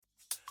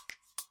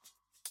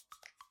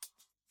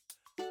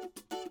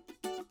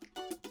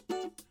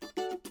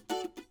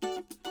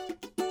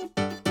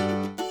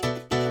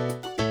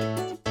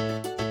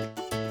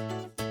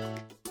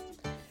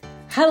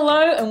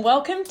Hello and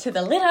welcome to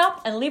the Lit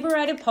Up and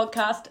Liberated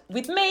podcast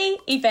with me,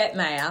 Yvette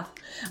Mayer.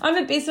 I'm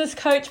a business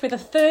coach with a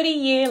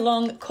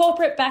 30-year-long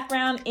corporate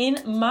background in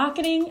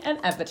marketing and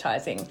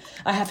advertising.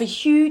 I have a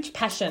huge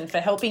passion for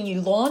helping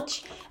you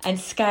launch and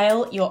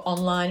scale your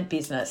online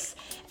business.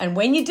 And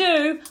when you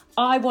do,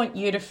 I want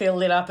you to feel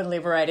lit up and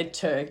liberated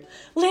too.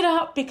 Lit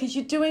up because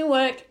you're doing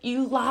work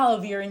you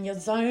love, you're in your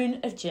zone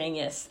of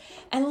genius,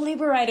 and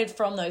liberated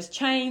from those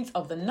chains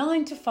of the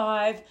 9 to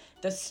 5,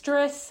 the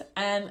stress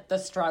and the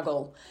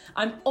struggle.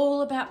 I'm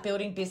all about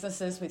building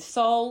businesses with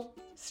soul,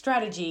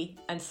 strategy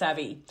and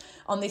savvy.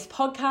 On this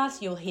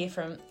podcast, you'll hear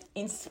from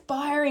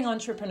inspiring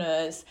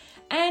entrepreneurs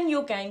and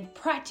you'll gain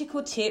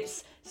practical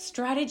tips,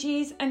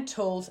 strategies and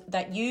tools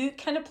that you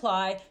can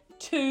apply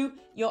to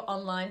your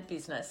online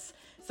business.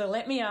 So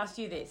let me ask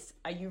you this.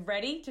 Are you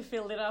ready to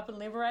feel lit up and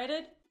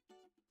liberated?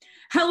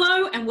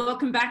 Hello and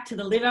welcome back to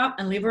the Lit Up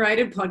and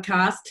Liberated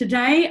podcast.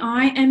 Today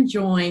I am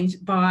joined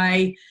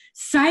by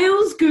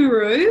sales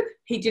guru.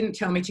 He didn't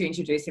tell me to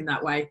introduce him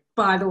that way,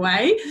 by the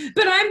way,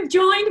 but I'm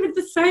joined with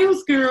the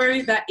sales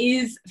guru that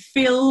is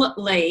Phil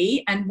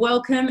Lee. And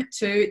welcome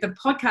to the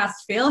podcast,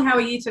 Phil. How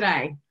are you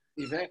today?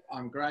 Yvette,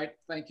 I'm great.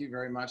 Thank you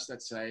very much.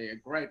 That's a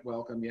great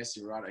welcome. Yes,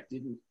 you're right. I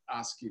didn't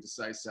ask you to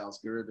say sales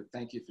guru, but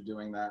thank you for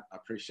doing that. I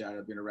appreciate it.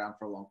 I've been around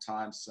for a long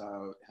time,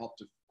 so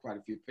helped quite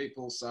a few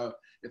people. So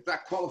if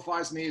that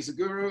qualifies me as a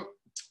guru,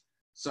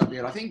 so be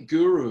it. I think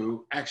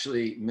guru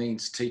actually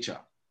means teacher.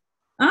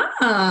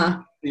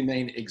 We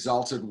mean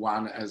exalted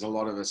one, as a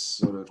lot of us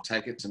sort of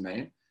take it to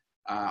mean.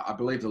 I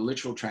believe the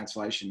literal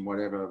translation,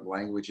 whatever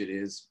language it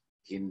is,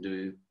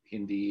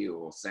 Hindi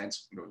or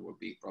Sanskrit would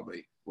be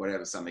probably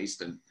whatever, some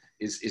Eastern,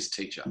 is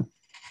teacher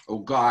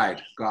or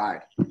guide.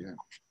 Yeah.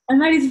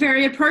 And that is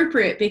very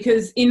appropriate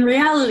because in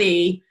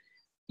reality,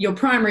 your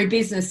primary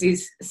business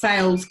is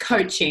sales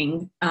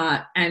coaching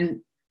and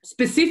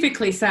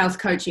specifically sales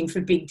coaching for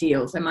big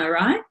deals. Am I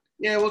right?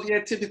 Yeah, well, yeah,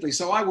 typically.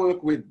 So I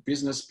work with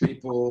business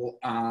people,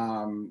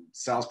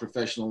 sales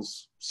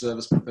professionals,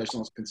 service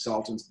professionals,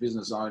 consultants,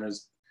 business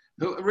owners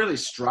who are really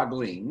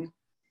struggling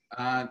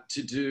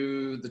to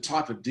do the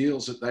type of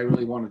deals that they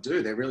really want to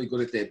do. They're really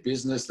good at their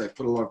business. They've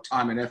put a lot of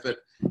time and effort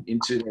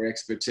into their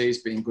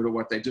expertise, being good at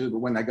what they do. But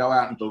when they go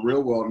out into the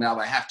real world, now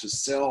they have to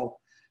sell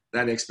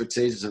that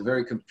expertise. It's a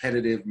very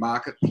competitive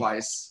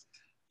marketplace.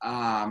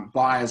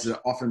 Buyers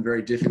are often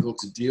very difficult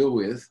to deal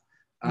with.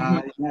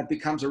 It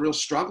becomes a real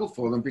struggle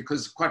for them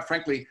because, quite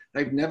frankly,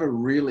 they've never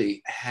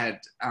really had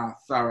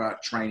thorough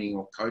training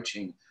or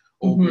coaching.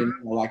 Or been,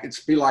 like,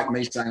 it's be like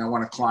me saying, I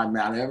want to climb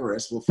Mount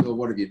Everest. Well, Phil,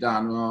 what have you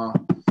done? Oh,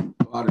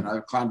 I don't know,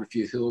 I've climbed a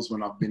few hills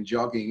when I've been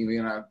jogging.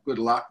 You know, good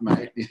luck,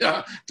 mate. You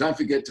know, don't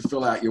forget to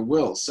fill out your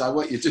will. So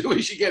what you do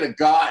is you get a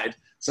guide,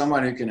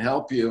 someone who can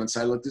help you and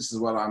say, look, this is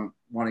what I'm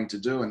wanting to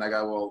do. And they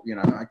go, well, you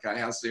know, okay,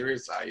 how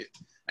serious are you?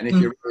 And if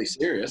you're really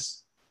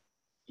serious,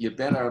 you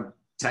better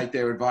take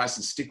their advice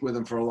and stick with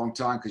them for a long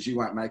time because you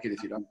won't make it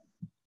if you don't.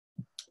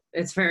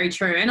 It's very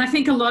true. And I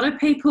think a lot of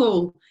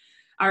people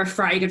are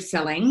afraid of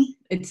selling.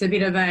 It's a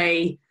bit of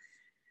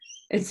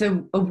it's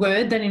a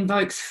word that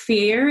invokes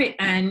fear,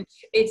 and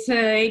it's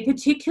a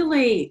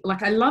particularly,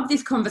 like, I love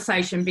this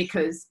conversation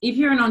because if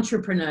you're an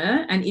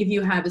entrepreneur and if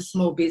you have a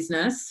small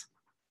business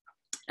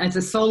as a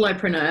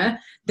solopreneur,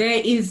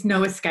 there is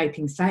no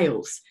escaping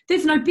sales.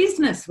 There's no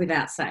business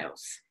without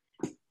sales.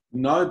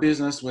 No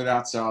business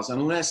without sales,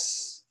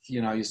 unless,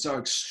 you know, you're so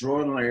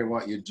extraordinary at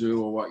what you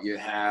do or what you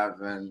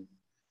have, and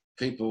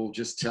people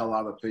just tell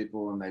other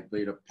people and they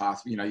beat a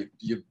path. You know,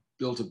 you've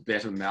built a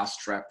better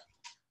mousetrap,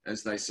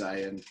 as they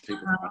say, and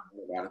people don't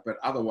know about it. But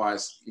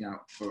otherwise, you know,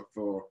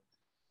 for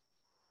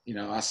you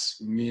know,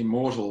 us mere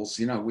mortals,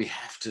 you know, we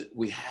have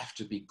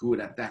to be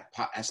good at that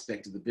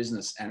aspect of the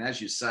business. And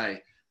as you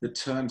say, the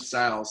term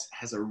sales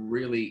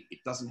it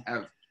doesn't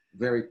have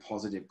very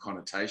positive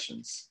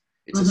connotations.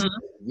 It's a sort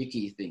of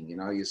yicky thing, you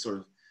know,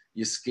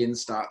 your skin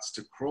starts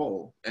to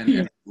crawl,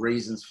 and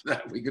reasons for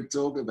that we could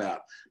talk about.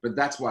 But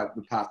that's why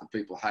the part that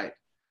people hate.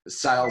 The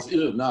sales,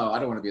 no, I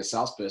don't want to be a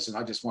salesperson.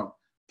 I just want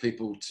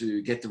people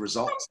to get the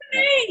results.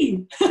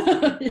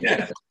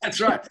 Yeah,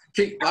 that's right.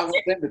 I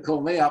want them to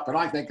call me up and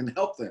I then can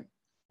help them.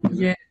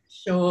 Yeah,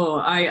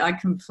 sure. I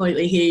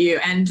completely hear you.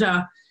 And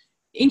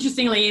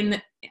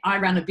interestingly, I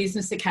run a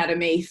business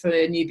academy for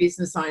new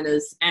business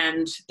owners,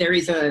 and there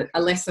is a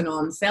lesson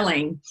on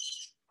selling.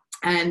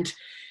 And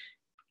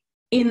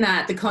in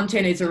that, the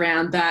content is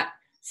around that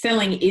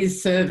selling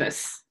is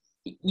service.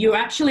 You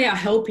actually are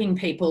helping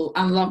people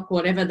unlock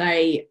whatever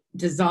they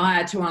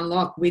desire to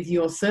unlock with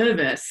your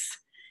service.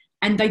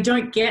 And they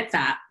don't get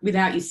that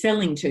without you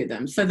selling to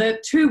them. So the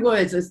two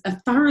words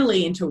are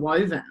thoroughly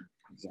interwoven.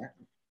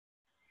 Exactly.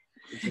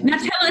 Now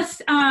tell us,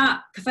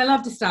 because I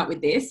love to start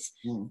with this,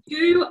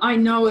 I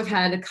know have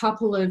had a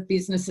couple of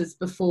businesses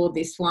before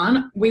this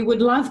one. We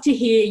would love to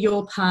hear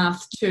your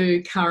path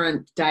to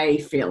current day,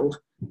 Phil.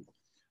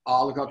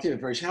 Oh, look, I'll keep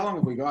it very short. How long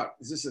have we got?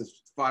 Is this a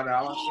 5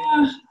 hours?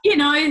 You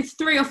know, it's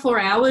 3 or 4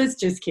 hours.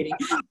 Just kidding.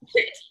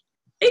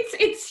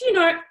 It's you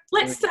know,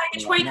 let's say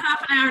between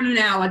half an hour and an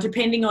hour,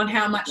 depending on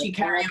how much you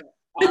carry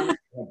on.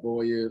 won't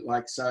bore you.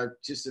 Like, so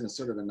just in a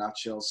sort of a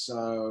nutshell.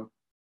 So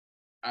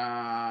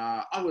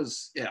I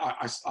was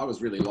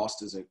really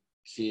lost as a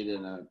kid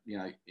and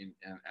in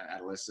an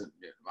adolescent.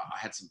 I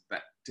had some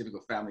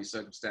typical family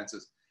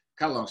circumstances.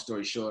 Cut a long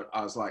story short,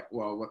 I was like,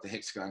 well, what the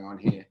heck's going on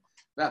here?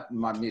 About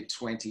my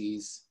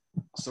mid-20s,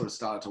 I sort of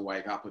started to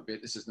wake up a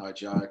bit. This is no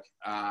joke.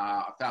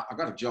 I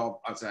got a job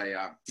as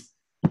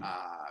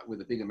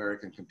with a big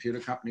American computer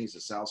company as a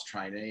sales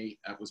trainee.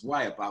 It was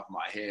way above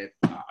my head.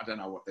 I don't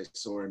know what they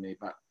saw in me,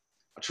 but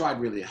I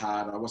tried really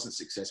hard. I wasn't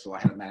successful. I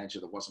had a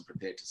manager that wasn't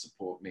prepared to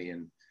support me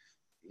and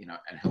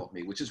help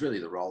me, which is really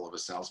the role of a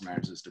sales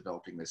manager, is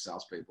developing their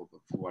salespeople.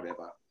 But for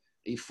whatever,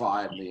 he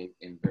fired me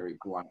in very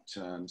blunt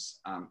terms.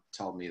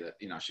 Told me that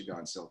I should go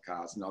and sell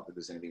cars. Not that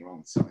there's anything wrong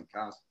with selling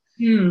cars.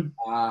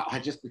 I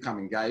had just become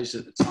engaged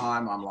at the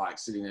time. I'm like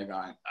sitting there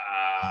going,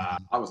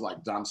 I was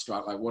like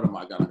dumbstruck. Like, what am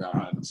I going to go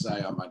home and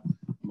say?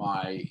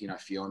 My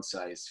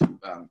fiance's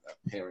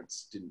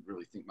parents didn't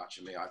really think much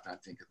of me. I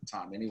don't think at the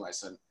time anyway.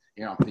 So,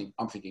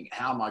 I'm thinking,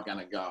 how am I going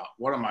to go?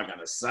 What am I going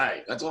to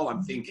say? That's all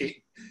I'm thinking.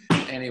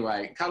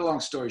 Anyway, cut a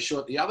long story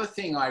short, the other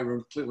thing I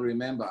clearly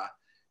remember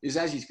is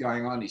as he's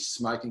going on, he's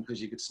smoking,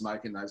 because you could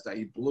smoke in those days.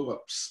 He blew a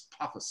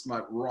puff of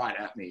smoke right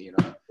at me,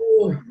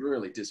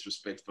 really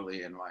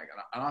disrespectfully. And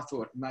I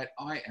thought, mate,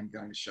 I am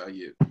going to show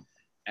you.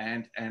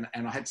 And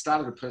I had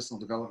started a personal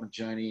development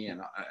journey,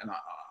 and I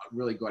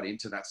really got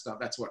into that stuff.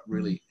 That's what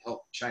really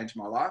helped change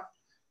my life.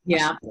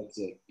 Yeah. I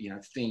started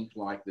to, think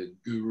like the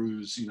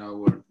gurus,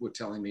 were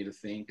telling me to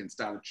think, and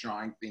started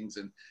trying things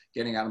and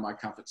getting out of my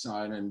comfort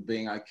zone and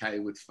being okay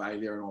with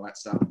failure and all that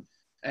stuff.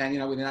 And,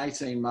 within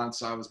 18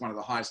 months, I was one of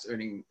the highest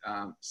earning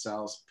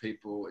sales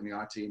people in the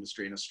IT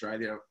industry in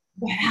Australia.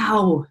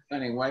 Wow.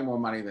 Earning way more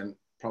money than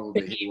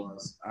probably he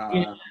was.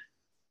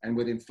 And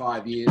within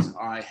 5 years,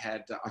 I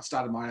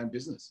started my own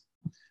business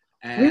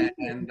and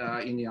in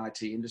the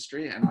IT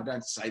industry. And I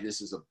don't say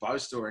this as a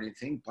boast or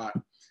anything, but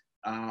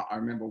I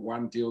remember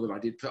one deal that I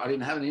did. I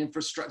didn't have an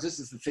infrastructure. This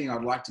is the thing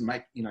I'd like to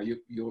make,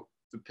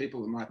 the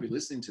people that might be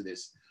listening to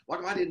this.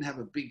 Like, I didn't have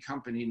a big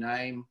company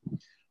name.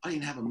 I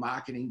didn't have a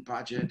marketing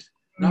budget.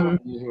 No one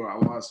knew who I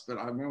was. But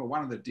I remember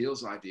one of the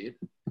deals I did,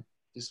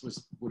 this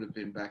would have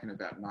been back in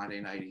about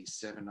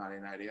 1987,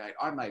 1988.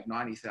 I made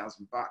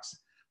 $90,000.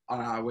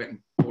 And I went and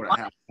bought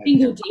a house.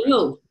 Single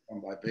deal. On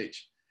Bondi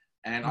Beach.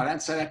 And I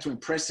don't say that to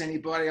impress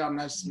anybody. I'm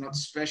not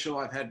special.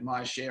 I've had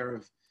my share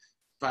of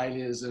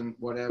failures and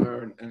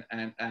whatever.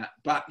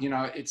 But,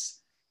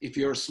 it's, if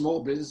you're a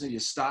small business and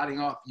you're starting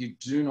off, you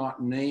do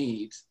not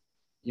need,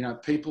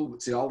 people,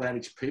 it's the old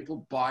adage,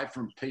 people buy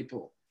from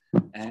people.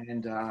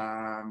 And,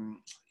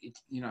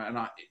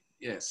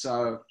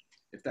 so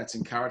if that's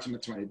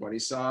encouragement to anybody.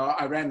 So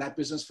I ran that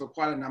business for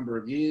quite a number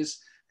of years.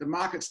 The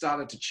market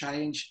started to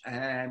change,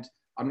 and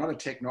I'm not a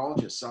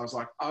technologist. So I was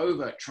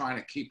like trying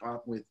to keep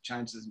up with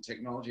changes in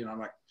technology. And I'm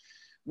like,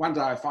 one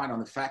day I find on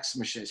the fax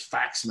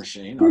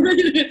machine.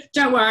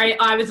 Don't worry,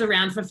 I was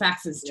around for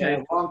faxes too.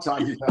 Yeah, a long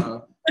time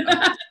ago.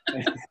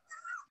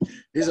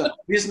 There's a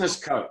business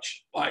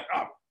coach. Like,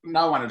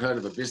 no one had heard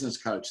of a business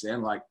coach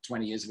then. Like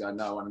 20 years ago,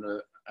 no one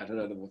had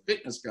heard of a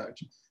fitness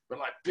coach, but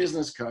like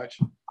business coach.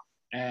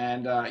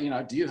 And, are you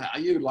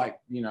like,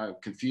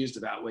 confused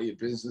about where your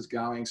business is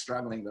going,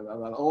 struggling,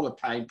 all the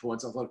pain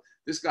points? I thought,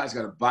 this guy's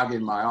got a bug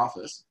in my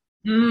office.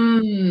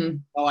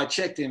 Well, I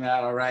checked him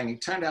out. I rang. He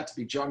turned out to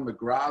be John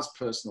McGrath's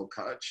personal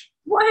coach.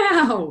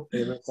 Wow.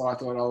 So I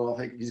thought, I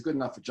think he's good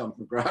enough for John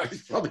McGrath.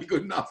 He's probably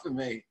good enough for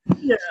me.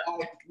 Yeah.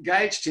 So I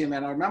engaged him,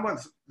 and I remember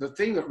the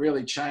thing that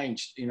really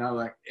changed,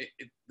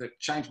 that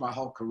changed my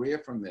whole career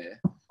from there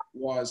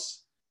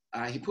was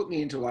he put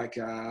me into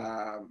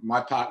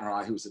my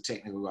partner, who was a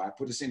technical guy,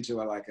 put us into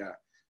a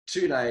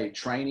 2-day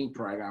training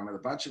program with a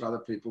bunch of other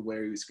people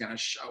where he was going to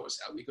show us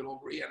how we could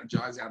all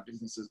re-energize our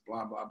businesses,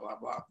 blah, blah, blah,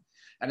 blah.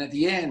 And at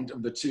the end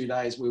of the 2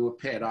 days, we were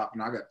paired up,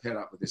 and I got paired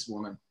up with this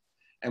woman.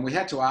 And we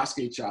had to ask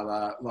each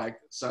other,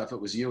 so if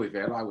it was you,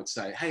 Yvette, I would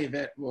say, hey,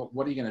 Yvette, well,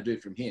 what are you going to do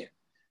from here?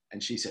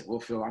 And she said, well,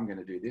 Phil, I'm going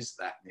to do this,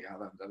 that, and the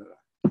other. Da, da,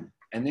 da.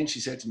 And then she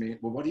said to me,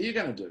 well, what are you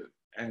going to do?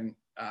 And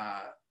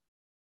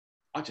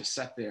I just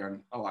sat there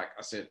and I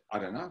said, I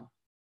don't know.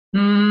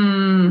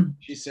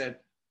 She said,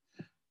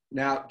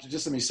 now,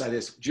 just let me say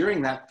this.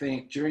 During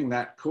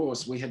that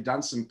course, we had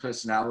done some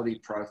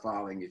personality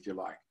profiling, if you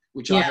like,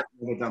 which I had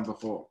never done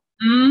before.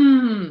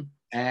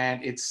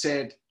 And it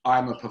said,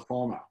 I'm a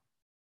performer.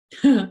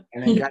 And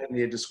then gave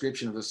me a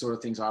description of the sort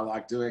of things I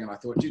like doing. And I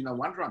thought, no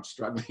wonder I'm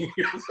struggling.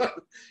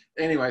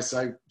 Anyway,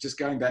 so just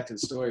going back to the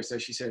story. So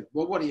she said,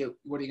 well, what are you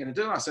going to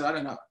do? And I said, I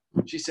don't know.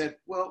 She said,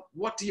 well,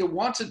 what do you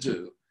want to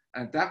do?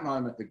 And at that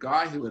moment, the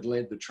guy who had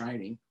led the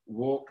training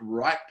walked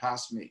right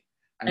past me.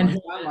 And I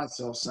found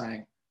myself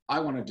saying, I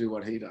want to do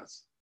what he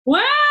does.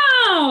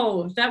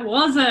 Wow, that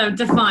was a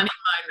defining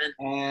moment.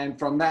 And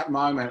from that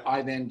moment,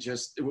 I then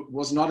it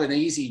was not an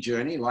easy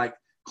journey, like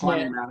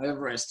climbing Mount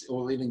Everest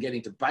or even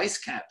getting to base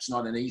camp's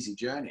not an easy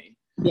journey.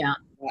 Yeah.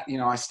 But,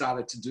 I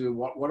started to do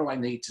what do I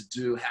need to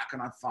do? How can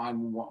I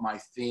find what my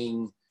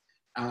thing,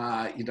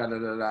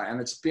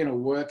 And it's been a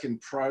work in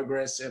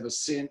progress ever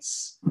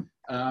since.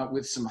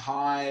 with some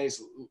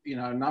highs, you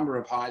know, a number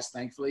of highs,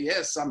 thankfully.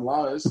 Yes, some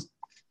lows.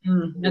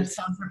 That's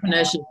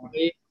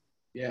entrepreneurship.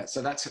 Yeah,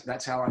 so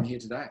that's how I'm here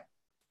today.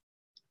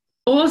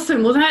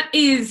 Awesome. Well,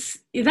 that's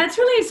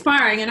really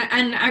inspiring.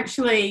 And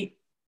actually,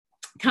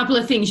 a couple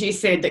of things you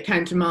said that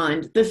came to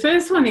mind. The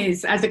first one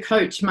is, as a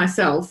coach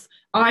myself,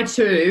 I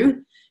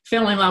too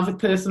fell in love with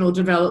personal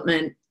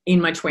development in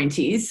my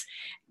 20s.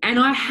 And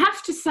I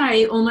have to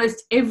say,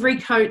 almost every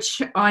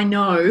coach I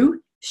know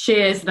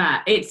shares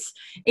that. It's,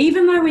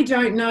 even though we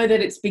don't know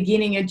that it's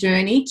beginning a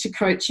journey to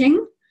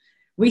coaching,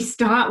 we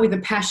start with a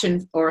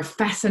passion or a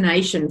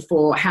fascination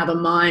for how the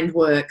mind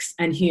works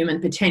and human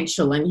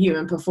potential and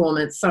human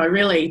performance. So I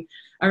really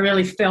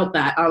felt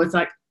that. I was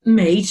like,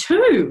 me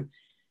too,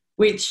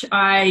 which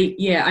I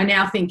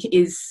now think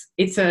it's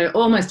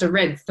almost a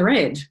red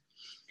thread.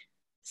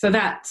 So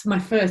that's my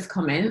first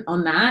comment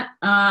on that.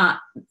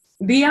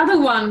 The other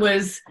one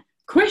was,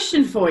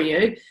 question for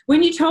you.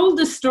 When you told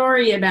the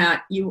story about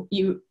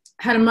you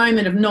had a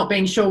moment of not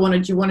being sure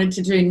what you wanted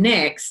to do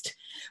next,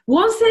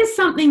 was there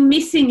something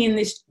missing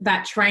in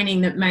that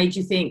training that made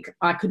you think,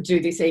 I could do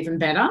this even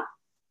better?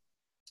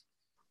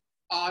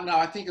 No,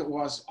 I think it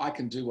was, I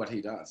can do what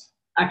he does.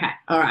 Okay,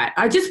 all right.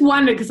 I just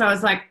wondered, because I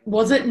was like,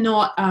 was it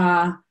not...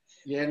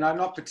 Yeah, no,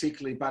 not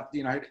particularly, but,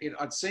 you know,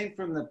 I'd seen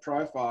from the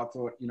profile, I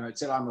thought, you know, it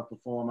said I'm a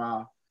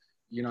performer,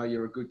 you know,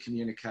 you're a good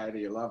communicator,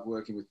 you love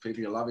working with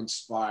people, you love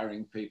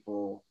inspiring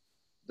people,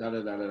 you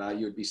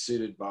would be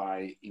suited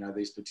by, you know,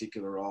 these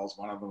particular roles.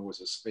 One of them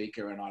was a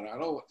speaker, and I'd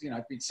you know,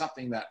 it'd be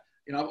something that,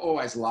 you know, I've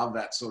always loved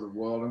that sort of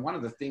world. And one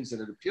of the things that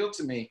had appealed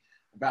to me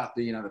about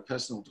the, you know, the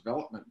personal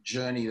development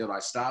journey that I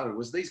started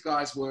was these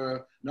guys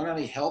were not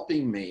only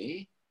helping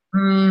me,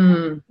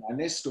 and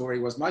their story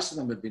was most of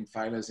them had been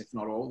failures, if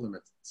not all of them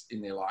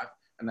in their life,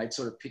 and they'd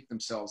sort of pick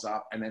themselves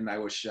up, and then they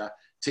were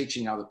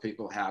teaching other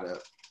people how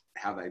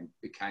they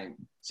became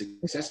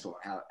successful,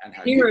 and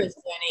how hero's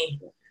journey.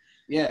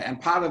 Yeah,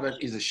 and part of it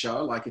is a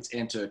show, like it's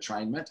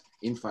entertainment,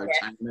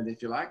 infotainment,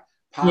 if you like.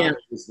 Part of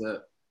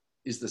it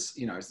is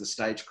the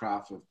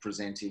stagecraft of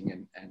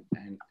presenting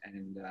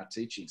and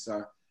teaching.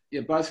 So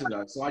yeah, both of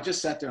those. So I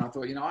just sat there and I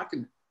thought, you know, I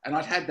can, and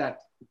I'd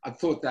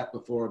thought that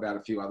before about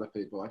a few other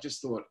people. I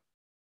just thought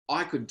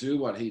I could do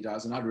what he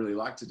does, and I'd really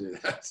like to do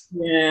that.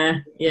 Yeah,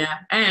 yeah.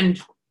 And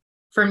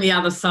from the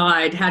other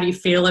side, how do you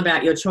feel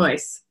about your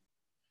choice?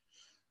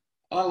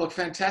 Oh, look,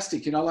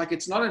 fantastic. You know, like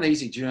it's not an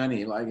easy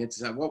journey. Like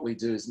it's what we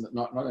do is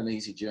not an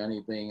easy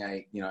journey being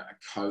a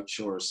coach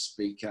or a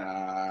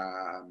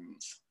speaker.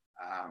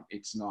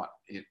 It's not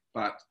it,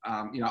 but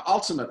you know,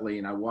 ultimately,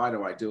 you know, why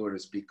do I do it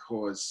is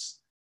because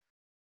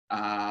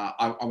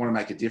I want to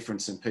make a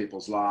difference in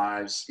people's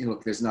lives. You know,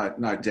 look, there's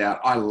no doubt.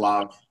 I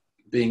love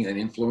being an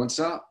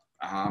influencer.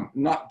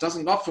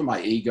 Not for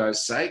my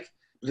ego's sake,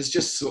 but it's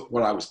just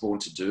what I was born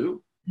to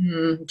do.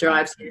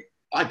 Drives you.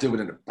 I do it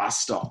at a bus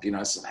stop, you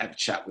know, so have a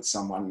chat with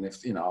someone, and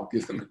if, you know, I'll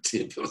give them a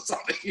tip or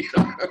something, you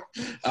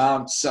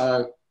know.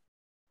 So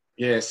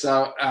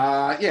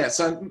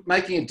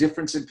making a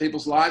difference in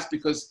people's lives,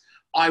 because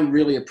I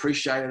really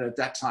appreciated it at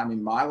that time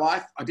in my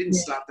life. I didn't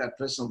start that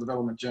personal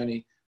development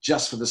journey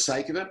just for the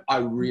sake of it. I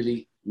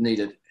really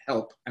needed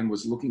help and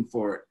was looking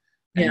for it.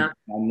 Yeah.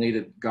 I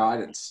needed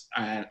guidance,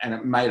 and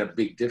it made a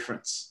big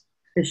difference.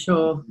 For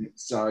sure.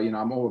 So, you know,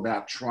 I'm all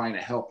about trying to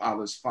help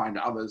others find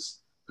others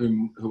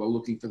who are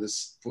looking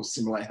for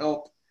similar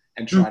help,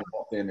 and try to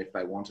help them if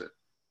they want it.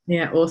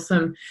 Yeah,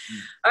 awesome.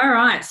 All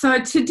right. So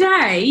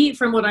today,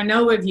 from what I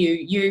know of you,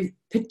 you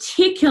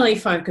particularly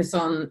focus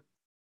on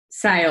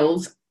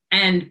sales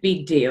and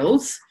big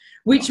deals,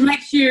 which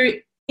makes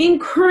you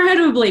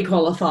incredibly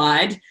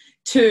qualified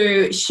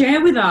to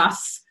share with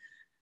us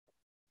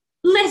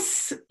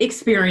less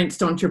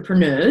experienced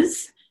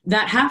entrepreneurs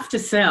that have to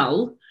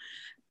sell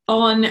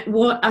on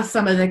what are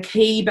some of the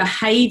key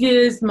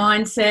behaviors,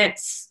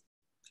 mindsets,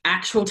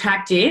 actual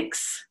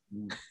tactics,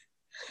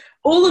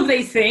 all of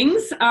these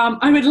things.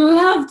 I would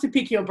love to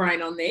pick your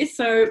brain on this.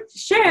 So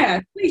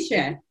please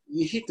share.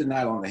 You hit the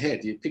nail on the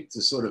head. You picked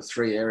the sort of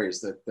three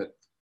areas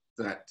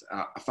that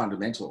are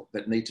fundamental,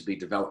 that need to be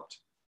developed.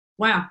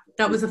 Wow,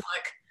 that was a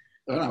fluke.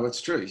 Oh, no,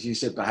 it's true. You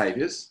said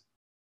behaviors.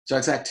 So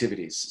it's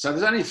activities. So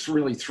there's only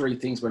really three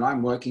things when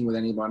I'm working with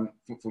anyone.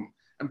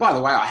 And by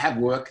the way, I have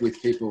worked with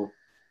people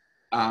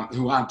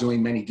who aren't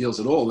doing many deals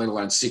at all, let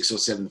alone 6 or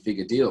 7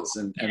 figure deals.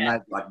 And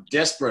they're like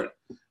desperate.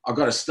 I've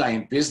got to stay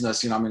in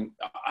business. You know, I mean,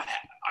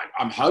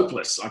 I'm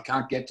hopeless. I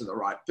can't get to the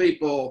right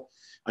people.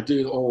 I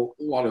do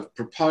a lot of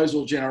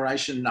proposal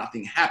generation.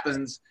 Nothing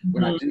happens.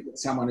 When I do get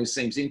someone who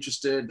seems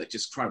interested, they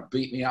just try to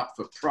beat me up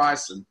for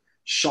price and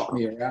shop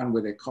me around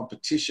with their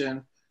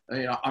competition.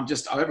 You know, I'm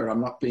just over it.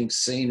 I'm not being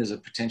seen as a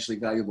potentially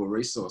valuable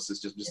resource. It's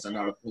just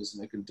another person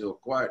who can do a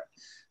quote.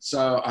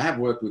 So I have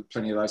worked with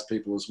plenty of those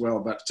people as well.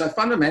 But so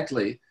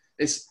fundamentally,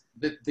 there's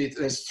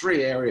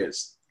 3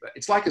 areas.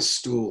 It's like a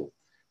stool.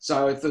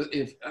 So if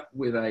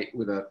with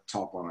a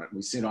top on it,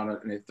 we sit on it,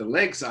 and if the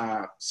legs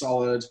are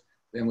solid,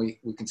 then we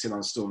can sit on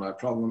a stool, no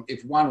problem.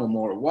 If one or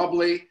more are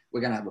wobbly, we're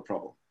going to have a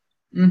problem.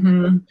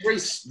 Mm-hmm.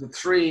 The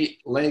three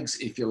legs,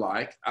 if you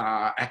like,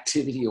 are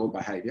activity or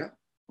behavior.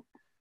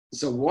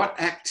 So what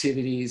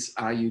activities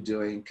are you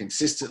doing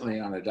consistently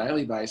on a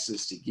daily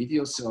basis to give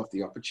yourself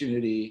the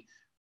opportunity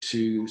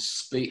to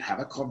have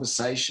a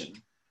conversation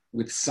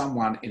with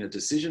someone in a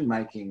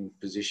decision-making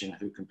position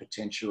who can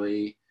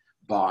potentially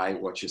buy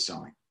what you're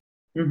selling?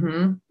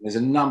 Mm-hmm. There's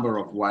a number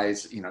of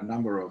ways, Can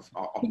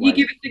you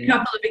give us a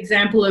couple of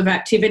examples of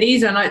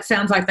activities? I know it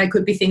sounds like they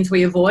could be things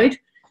we avoid.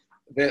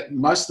 They're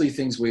mostly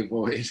things we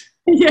avoid.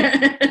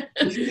 Yeah.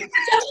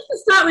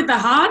 Start with the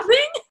hard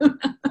thing.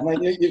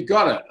 You've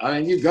got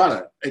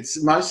it.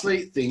 It's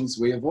mostly things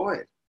we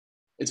avoid.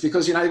 It's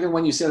because, even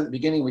when you said at the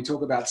beginning, we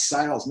talk about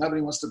sales,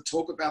 nobody wants to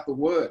talk about the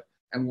word.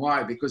 And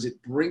why? Because it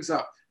brings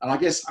up, and I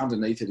guess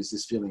underneath it is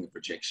this feeling of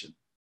rejection,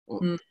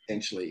 or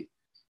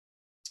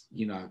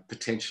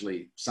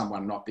potentially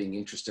someone not being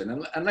interested.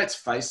 And let's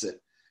face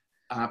it,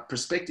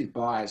 prospective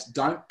buyers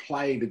don't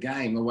play the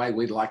game the way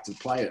we'd like to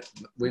play it.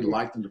 We'd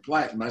like them to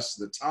play it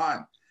most of the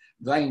time.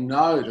 They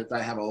know that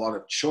they have a lot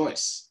of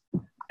choice.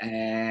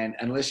 And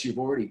unless you've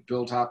already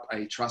built up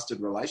a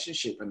trusted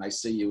relationship and they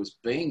see you as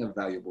being a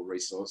valuable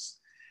resource,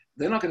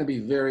 they're not going to be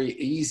very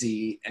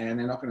easy, and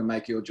they're not going to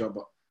make your job.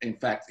 In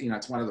fact,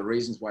 it's one of the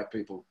reasons why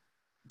people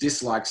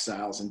dislike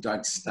sales and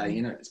don't stay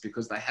in it. It's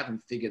because they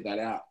haven't figured that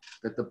out,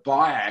 that the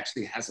buyer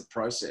actually has a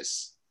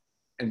process,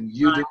 and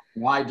you do it,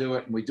 and I do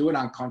it, and we do it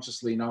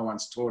unconsciously. No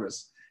one's taught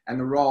us. And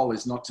the role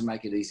is not to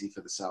make it easy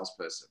for the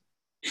salesperson,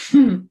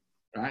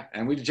 right?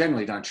 And we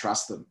generally don't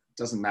trust them. It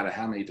doesn't matter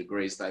how many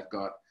degrees they've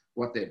got,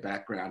 what their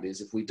background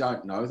is. If we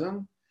don't know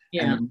them,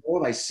 and the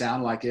more they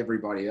sound like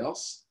everybody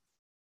else,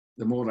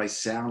 the more they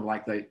sound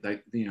like that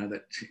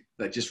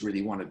they just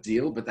really want to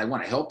deal, but they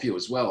want to help you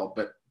as well.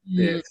 But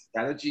their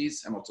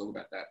strategies, and we'll talk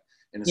about that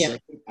in a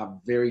second, are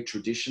very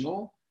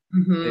traditional.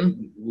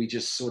 We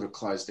just sort of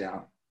close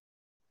down.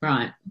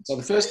 Right. So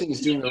the first thing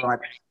is doing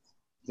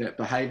the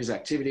behaviors,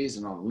 activities,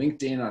 and on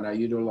LinkedIn. I know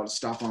you do a lot of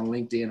stuff on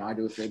LinkedIn. I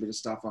do a fair bit of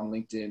stuff on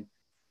LinkedIn,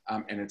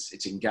 and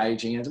it's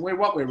engaging. And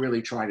what we're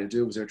really trying to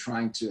do is we're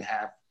trying to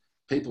have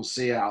people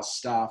see our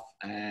stuff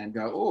and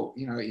go, oh,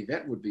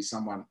 Yvette would be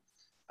someone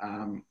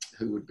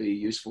who would be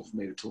useful for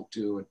me to talk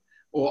to,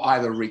 or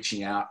either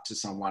reaching out to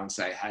someone and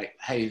say,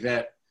 hey,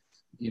 Yvette,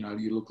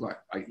 you look like,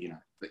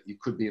 that you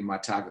could be in my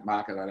target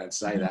market. I don't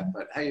say that,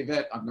 but hey,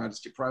 Yvette, I've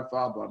noticed your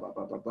profile, blah, blah,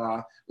 blah, blah,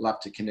 blah. Love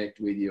to connect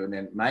with you. And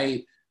then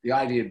the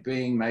idea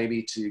being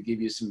maybe to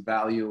give you some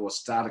value or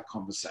start a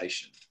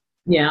conversation.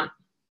 Yeah.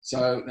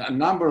 So a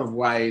number of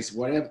ways,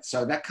 whatever.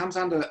 So that comes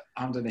under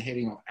the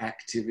heading of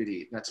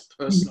activity. That's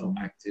personal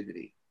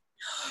activity.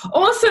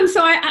 Awesome.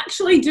 So I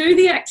actually do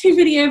the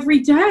activity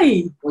every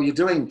day. Well, you're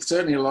doing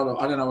certainly a lot of,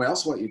 I don't know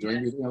what you're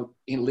doing. You're doing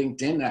in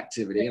LinkedIn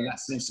activity, and that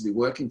seems to be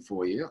working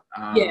for you.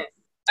 Yeah.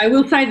 I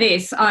will say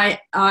this.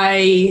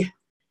 I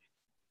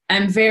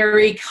am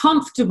very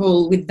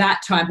comfortable with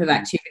that type of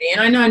activity.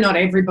 And I know not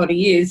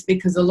everybody is,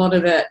 because a lot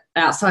of it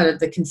outside of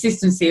the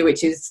consistency,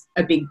 which is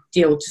a big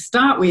deal to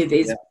start with,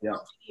 is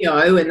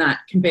video, and that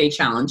can be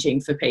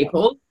challenging for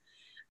people.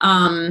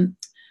 But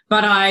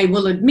I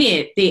will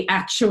admit the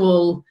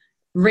actual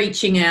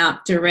reaching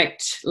out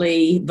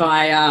directly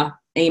via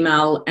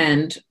email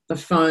and the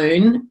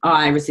phone,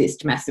 I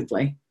resist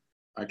massively.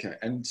 Okay.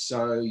 And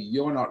so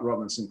you're not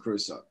Robinson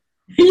Crusoe.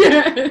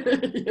 Yeah,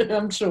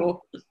 I'm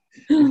sure.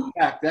 In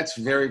fact, that's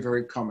very,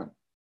 very common.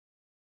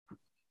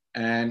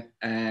 And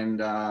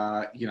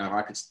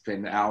I could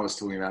spend hours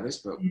talking about this,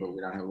 but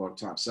we don't have a lot of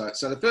time. So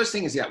the first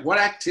thing is, what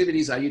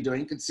activities are you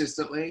doing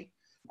consistently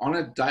on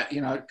a day,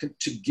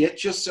 to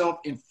get yourself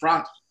in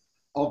front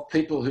of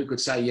people who could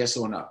say yes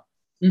or no,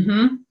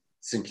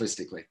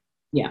 simplistically.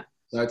 Yeah.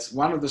 So it's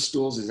one of the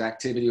stools is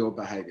activity or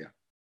behavior.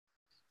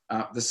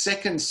 The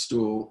second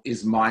stool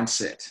is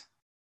mindset.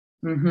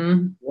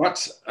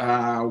 What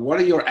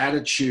are your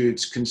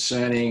attitudes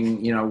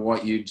concerning,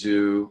 what you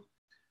do,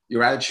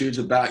 your attitudes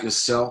about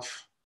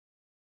yourself,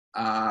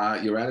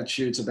 your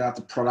attitudes about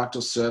the product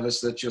or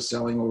service that you're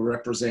selling or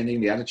representing,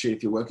 the attitude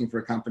if you're working for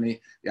a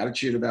company, the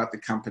attitude about the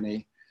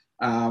company,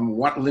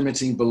 what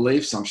limiting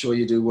beliefs, I'm sure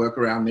you do work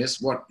around this,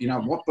 what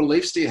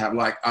beliefs do you have?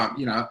 Like,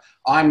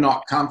 I'm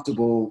not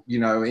comfortable,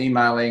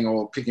 emailing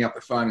or picking up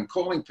the phone and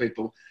calling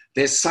people.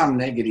 There's some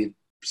negative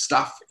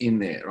stuff in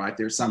there, right?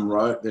 There's some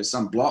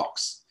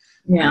blocks.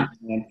 Yeah.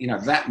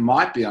 And that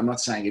might be, I'm not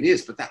saying it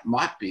is, but that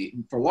might be,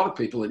 for a lot of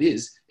people it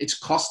is, it's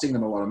costing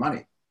them a lot of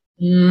money.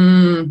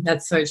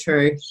 That's so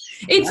true.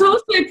 It's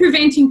also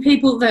preventing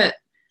people that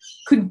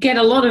could get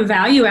a lot of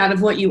value out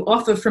of what you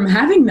offer from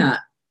having that.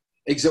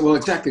 Well,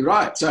 exactly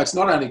right. So it's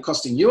not only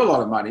costing you a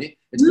lot of money,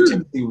 it's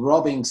potentially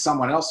robbing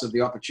someone else of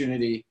the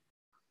opportunity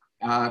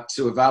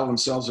to avail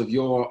themselves of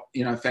your,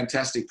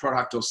 fantastic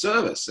product or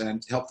service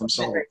and help them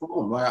solve a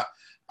problem.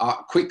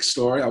 Quick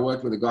story, I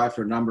worked with a guy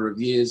for a number of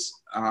years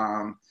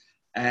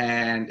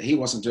and he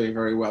wasn't doing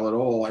very well at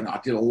all. And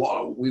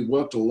we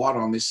worked a lot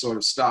on this sort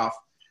of stuff.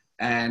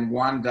 And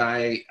one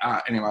day,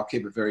 anyway, I'll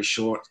keep it very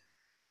short.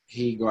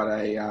 He got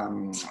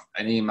an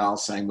email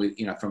saying,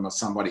 from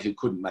somebody who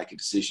couldn't make a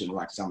decision,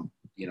 like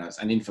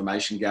an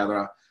information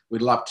gatherer,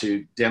 we'd love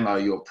to demo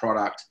your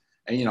product.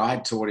 And, you know, I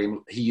taught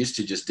him, he used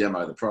to just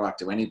demo the product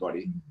to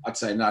anybody. I'd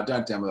say, no,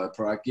 don't demo the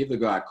product. Give the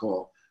guy a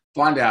call.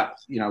 Find out,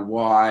 you know,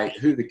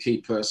 who the key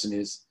person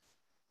is.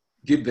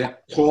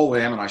 Call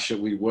them.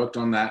 And we worked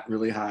on that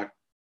really hard.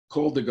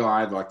 Called the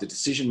guy, like the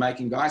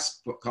decision-making guy,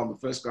 called the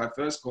first guy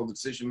first, called the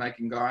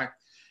decision-making guy.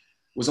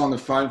 Was on the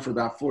phone for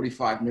about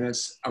 45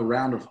 minutes.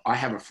 I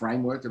have a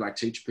framework that I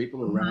teach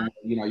people around,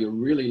 you know, you're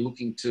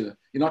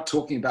not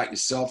talking about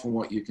yourself and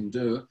what you can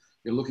do.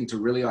 You're looking to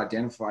really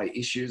identify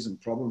issues and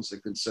problems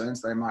and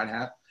concerns they might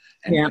have.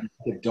 And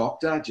the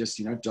doctor just,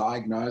 you know,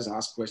 diagnose,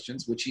 ask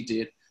questions, which he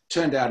did.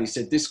 Turned out, he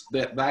said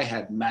that they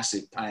had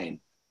massive pain.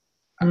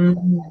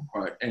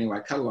 Anyway,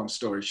 cut a long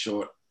story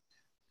short,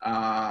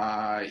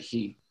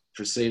 he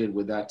proceeded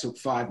with that. Took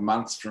 5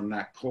 months from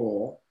that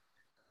call.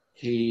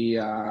 He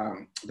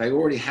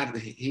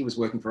was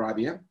working for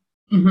IBM.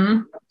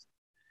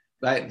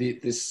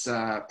 This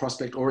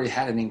prospect already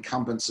had an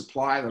incumbent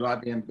supplier that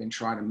IBM had been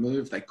trying to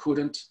move. They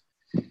couldn't.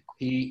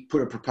 He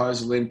put a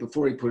proposal in.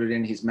 Before he put it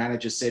in, his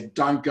manager said,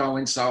 don't go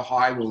in so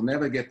high. We'll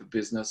never get the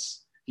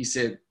business. He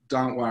said,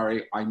 don't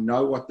worry. I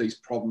know what these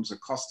problems are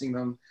costing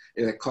them.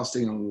 They're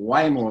costing them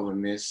way more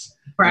than this.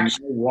 Right. And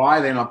why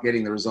they're not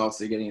getting the results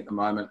they're getting at the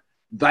moment.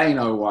 They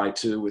know why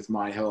too with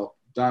my help.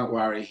 Don't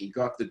worry. He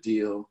got the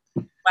deal.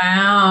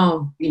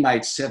 Wow. He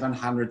made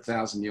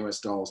 $700,000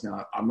 US.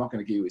 Now, I'm not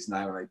going to give you his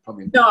name.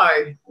 No,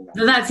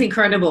 that's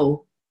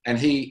incredible. And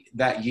he,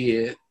 that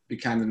year,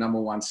 became the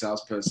 #1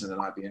 salesperson at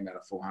IBM out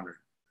of 400.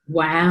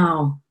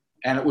 Wow.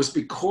 And it was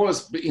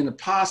because in the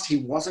past, he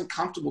wasn't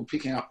comfortable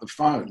picking up the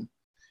phone.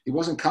 He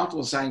wasn't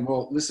comfortable saying,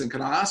 well, listen,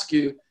 can I ask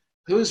you,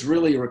 who's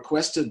really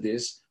requested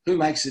this? Who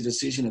makes a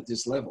decision at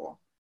this level?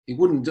 He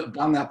wouldn't have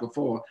done that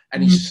before.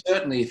 And he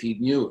certainly, if he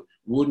knew it,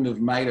 wouldn't have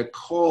made a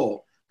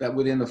call that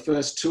within the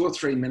first 2 or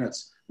 3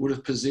 minutes would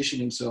have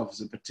positioned himself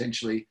as a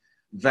potentially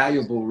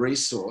valuable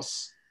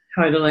resource.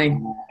 Totally.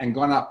 And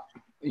gone up,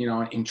 you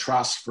know, in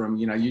trust from,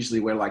 you know, usually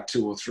we're like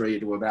 2 or 3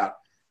 to about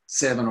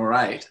 7 or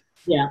 8.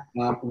 Yeah.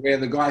 Where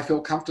the guy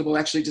felt comfortable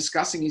actually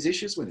discussing his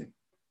issues with him.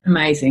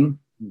 Amazing.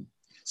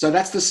 So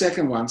that's the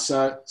second one.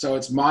 So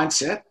it's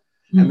mindset.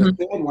 And the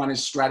third one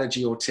is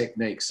strategy or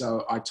technique.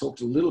 So I talked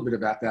a little bit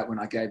about that when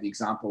I gave the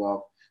example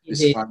of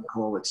this phone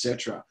call,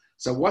 etc.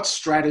 So what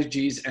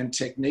strategies and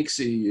techniques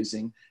are you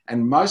using?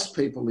 And most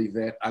people,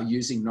 Yvette, are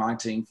using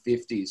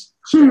 1950s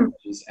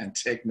strategies and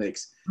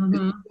techniques.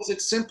 Because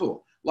it's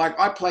simple. Like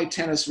I play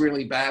tennis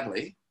really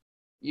badly.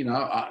 You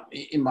know,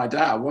 in my day,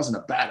 I wasn't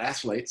a bad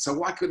athlete. So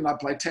why couldn't I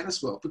play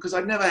tennis well? Because I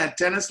never had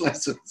tennis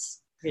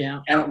lessons. Yeah.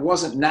 And it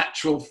wasn't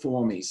natural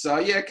for me. So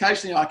yeah,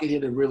 occasionally I could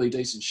hit a really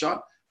decent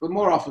shot, but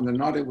more often than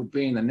not, it would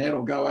be in the net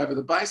or go over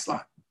the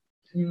baseline.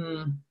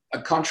 I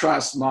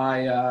contrast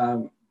my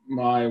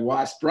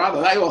wife's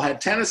brother. They all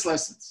had tennis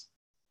lessons.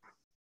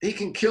 He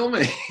can kill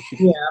me.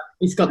 Yeah,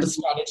 he's got the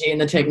strategy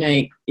and the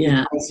technique.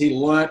 Yeah. Because he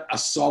learnt a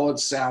solid,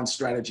 sound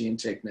strategy and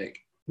technique.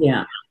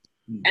 Yeah.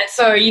 And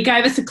so you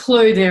gave us a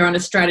clue there on a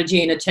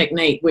strategy and a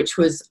technique, which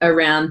was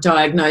around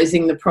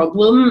diagnosing the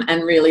problem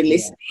and really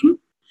listening.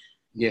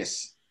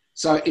 Yes.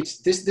 So it's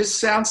this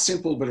sounds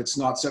simple, but it's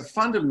not. So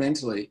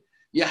fundamentally,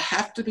 you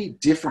have to be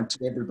different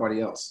to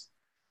everybody else.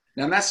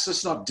 Now, that's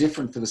just not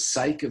different for the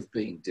sake of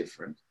being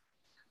different.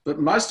 But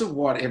most of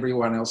what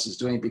everyone else is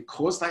doing,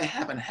 because they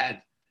haven't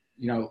had,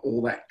 you know,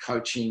 all that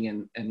coaching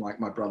and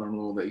like my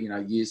brother-in-law, that, you know,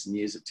 years and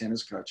years of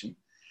tennis coaching,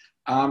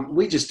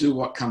 we just do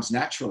what comes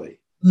naturally.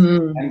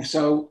 And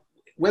so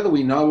whether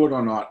we know it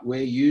or not,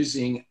 we're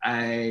using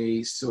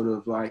a sort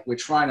of like, we're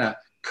trying to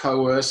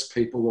coerce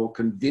people or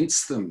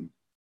convince them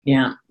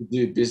to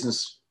do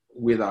business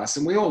with us.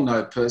 And we all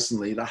know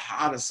personally, the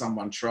harder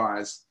someone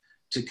tries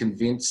to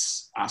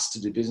convince us to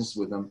do business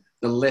with them,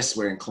 the less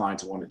we're inclined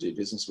to want to do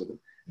business with them,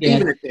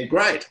 even if they're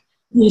great.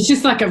 It's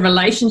just like a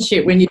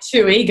relationship when you're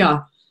too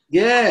eager.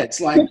 Yeah, it's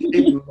like,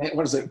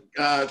 what is it?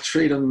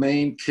 Treat them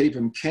mean, keep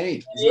them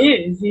keen.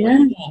 It is,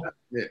 yeah.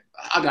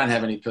 I don't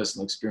have any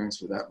personal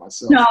experience with that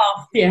myself. No,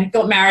 yeah,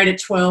 got married at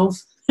 12.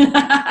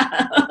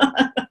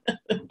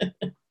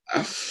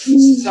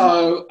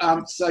 So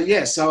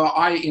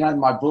I, you know, in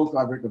my book,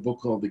 I've written a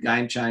book called The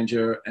Game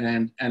Changer,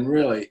 and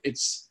really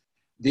it's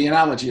the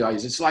analogy I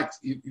use. It's like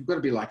you've got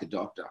to be like a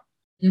doctor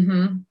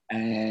and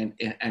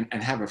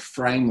have a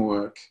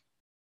framework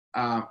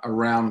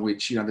around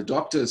which, you know, the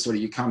doctor sort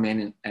of, you come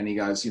in and he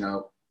goes, you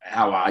know,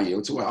 how are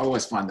you? I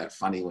always find that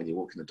funny when you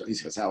walk in the door. He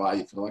goes, how are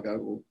you? I go,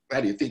 well, how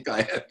do you think I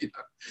am? You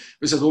know,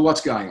 he says, well,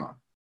 what's going on?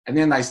 And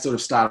then they sort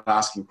of start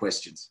asking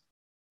questions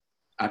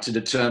to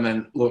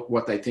determine, look,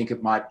 what they think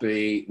it might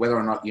be, whether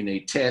or not you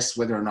need tests,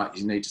 whether or not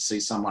you need to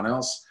see someone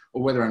else,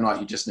 or whether or not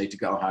you just need to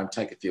go home,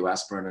 take a few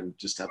aspirin and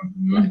just have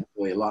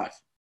all your life.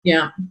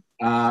 Yeah.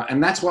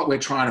 And that's what we're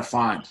trying to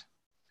find.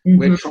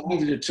 We're trying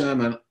to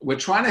determine, we're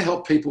trying to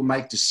help people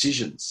make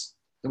decisions.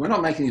 And we're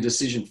not making a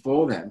decision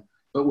for them,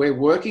 but we're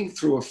working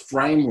through a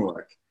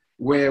framework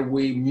where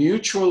we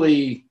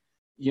mutually,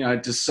 you know,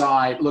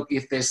 decide, look,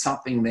 if there's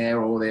something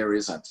there or there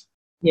isn't.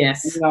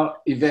 Yes. You know,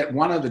 Yvette,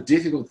 one of the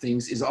difficult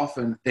things is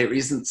often there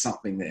isn't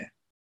something there.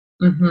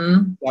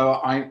 Mm-hmm.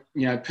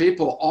 So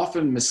people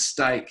often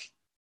mistake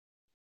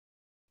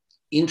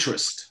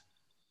interest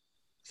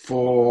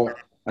for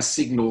a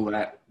signal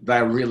that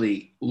they're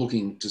really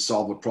looking to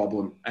solve a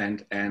problem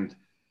and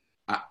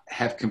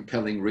have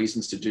compelling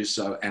reasons to do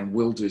so and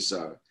will do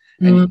so.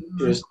 And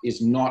interest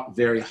is not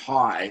very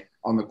high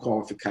on the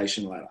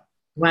qualification ladder.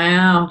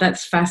 Wow,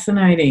 that's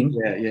fascinating.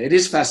 Yeah, it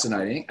is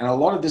fascinating. And a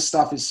lot of this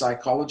stuff is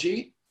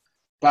psychology,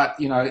 but,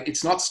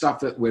 it's not stuff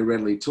that we're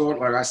readily taught.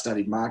 Like I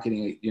studied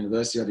marketing at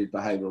university, I did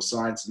behavioral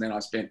science, and then I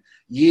spent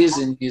years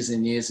and years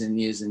and years and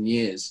years and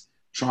years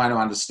trying to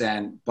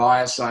understand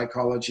bias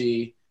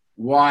psychology,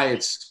 why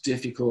it's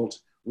difficult,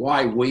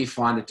 why we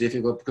find it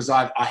difficult, because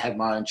I had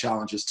my own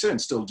challenges too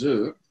and still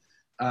do.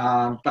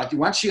 But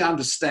once you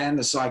understand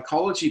the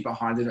psychology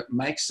behind it, it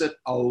makes it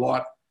a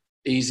lot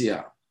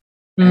easier.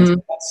 And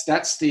so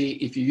that's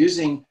if you're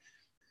using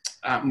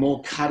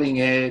more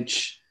cutting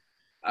edge,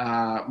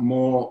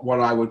 more what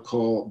I would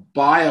call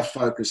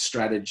buyer-focused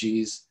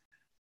strategies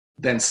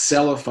than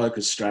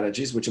seller-focused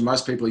strategies, which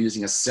most people are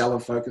using a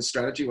seller-focused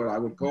strategy, what I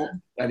would call.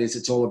 That is,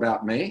 it's all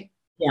about me.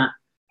 Yeah.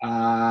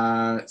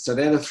 So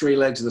they're the three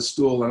legs of the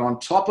stool. And on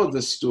top of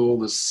the stool,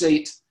 the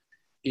seat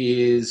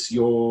is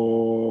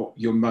your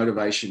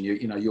motivation,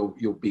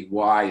 your big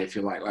why, if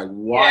you like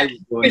why you're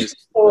doing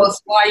this. Course,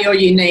 why you're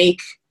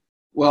unique.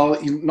 Well,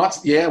 why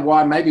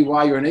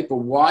you're unique, but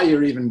why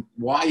you're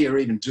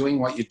even doing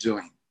what you're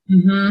doing.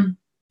 Mm-hmm.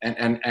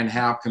 And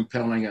how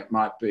compelling it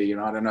might be.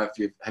 I don't know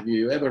if have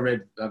you ever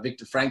read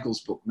Viktor Frankl's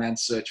book,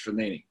 Man's Search for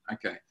Meaning?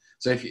 Okay.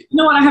 So if you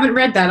know what, I haven't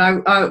read that.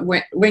 I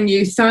when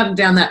you started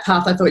down that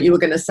path, I thought you were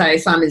going to say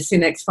Simon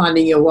Sinek's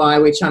Finding Your Why,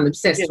 which I'm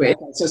obsessed with.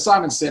 Okay. So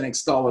Simon Sinek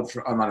stole it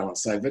from, I don't want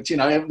to say, but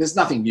there's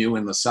nothing new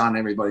in the sun.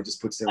 Everybody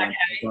just puts their own.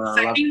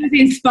 So he was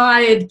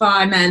inspired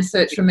by Man's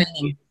Search for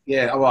Meaning.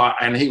 Yeah, well,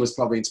 and he was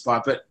probably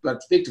inspired,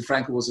 but Viktor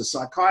Frankl was a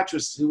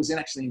psychiatrist who was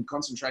actually in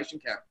concentration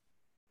camp.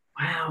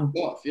 Wow.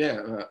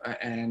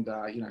 And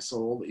saw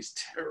all these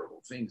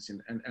terrible things,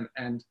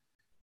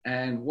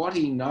 and what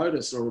he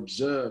noticed or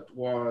observed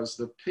was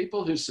the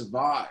people who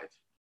survived,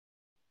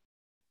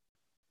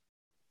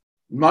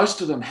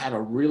 most of them had a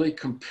really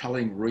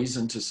compelling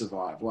reason to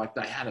survive. Like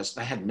they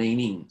had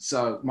meaning.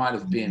 So it might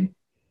have been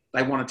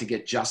they wanted to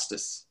get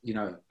justice. They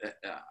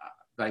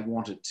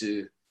wanted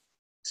to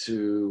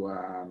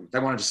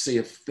see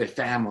their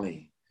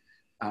family,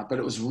 but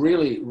it was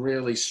really,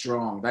 really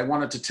strong. They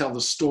wanted to tell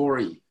the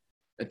story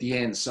at the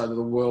end so that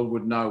the world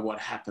would know what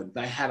happened.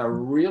 They had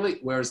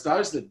whereas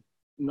those that,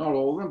 not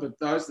all of them, but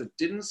those that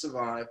didn't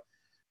survive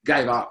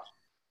gave up,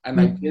 and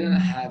they didn't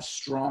have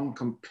strong,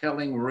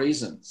 compelling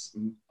reasons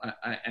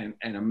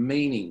and a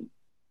meaning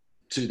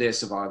to their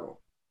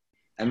survival.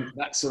 And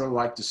that's sort of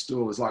like the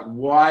stool. Is like,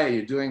 why are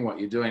you doing what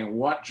you're doing?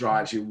 What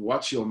drives you?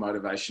 What's your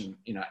motivation?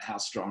 How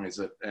strong is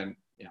it? And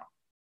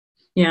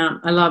yeah,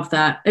 I love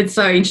that. It's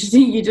so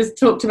interesting. You just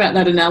talked about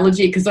that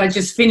analogy because I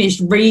just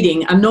finished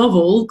reading a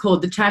novel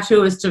called The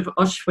Tattooist of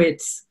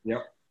Auschwitz,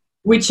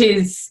 which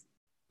is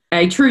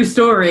a true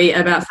story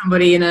about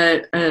somebody in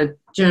a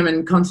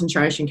German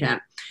concentration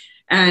camp.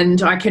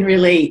 And I can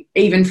really,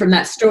 even from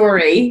that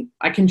story,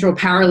 I can draw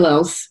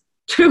parallels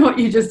to what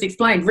you just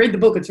explained. Read the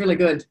book. It's really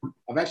good.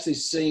 I've actually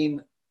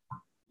seen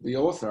the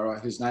author,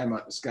 whose name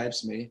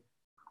escapes me,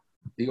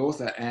 the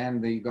author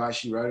and the guy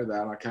she wrote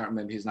about. I can't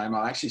remember his name.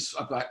 I've actually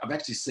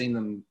seen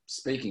them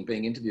speaking,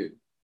 being interviewed.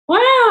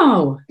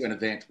 Wow. To an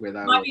event where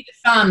they might be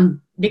the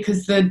son,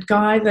 because the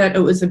guy that it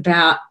was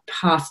about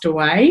passed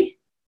away.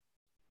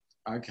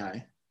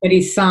 Okay. But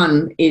his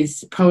son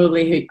is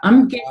probably who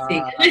I'm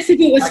guessing. Unless if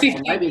it was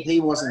 50. Maybe he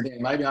wasn't there.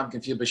 Maybe I'm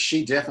confused, but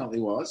she definitely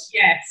was.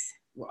 Yes.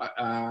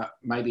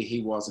 Maybe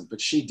he wasn't,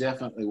 but she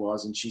definitely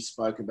was, and she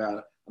spoke about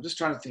it. I'm just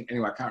trying to think.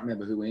 Anyway, I can't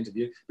remember who we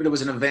interviewed, but it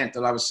was an event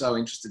that I was so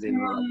interested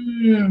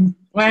in.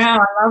 Wow,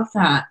 I love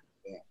that.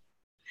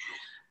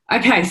 Yeah.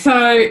 Okay,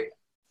 so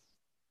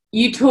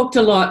you talked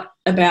a lot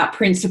about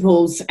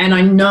principles, and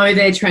I know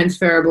they're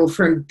transferable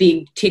from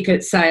big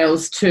ticket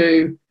sales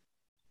to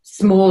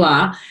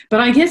smaller, but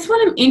I guess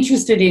what I'm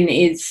interested in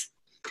is,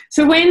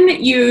 so when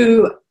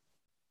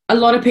a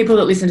lot of people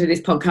that listen to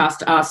this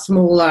podcast are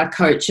smaller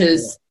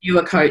coaches,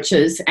 newer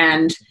coaches,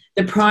 and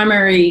the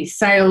primary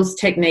sales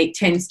technique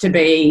tends to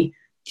be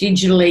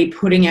digitally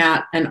putting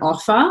out an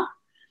offer.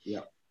 Yeah.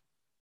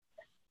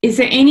 Is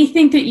there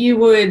anything that you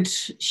would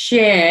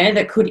share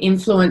that could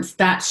influence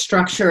that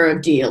structure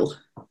of deal?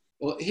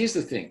 Well, here's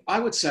the thing. I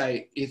would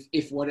say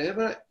if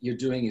whatever you're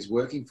doing is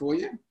working for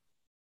you,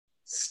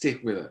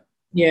 stick with it.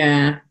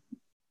 Yeah.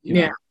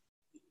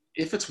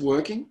 If it's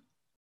working,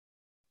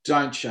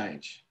 don't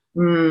change.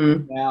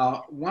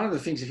 Now, one of the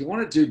things, if you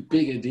want to do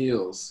bigger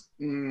deals,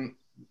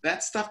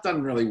 that stuff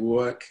doesn't really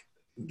work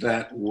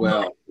that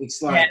well.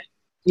 It's like,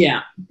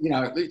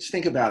 let's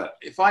think about it.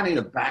 If I need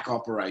a back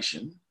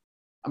operation,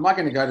 am I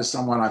going to go to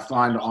someone I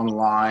find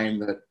online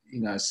that,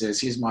 says,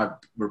 here's my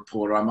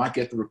report, or I might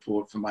get the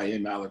report from my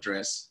email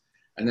address,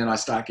 and then I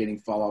start getting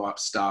follow-up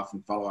stuff.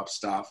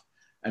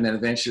 And then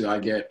eventually I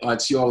get,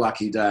 it's your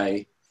lucky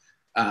day.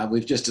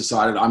 we've just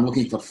decided I'm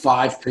looking for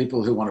 5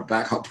 people who want a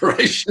back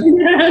operation.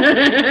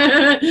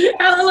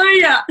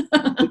 Hallelujah.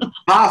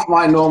 Half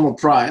my normal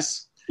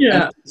price.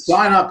 Yeah.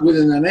 Sign up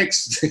within the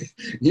next,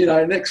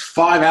 next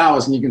 5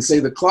 hours, and you can see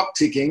the clock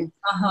ticking.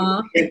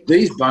 Uh-huh. Get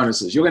these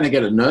bonuses. You're going to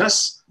get a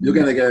nurse. You're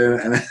going to get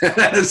an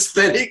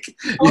anesthetic.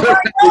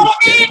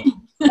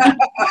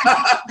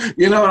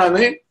 You know what I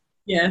mean?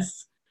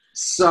 Yes.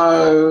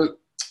 So,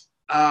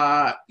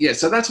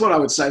 so that's what I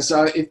would say.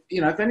 So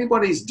if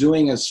anybody's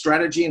doing a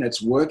strategy and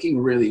it's working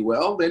really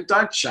well, then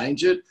don't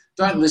change it.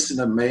 Don't listen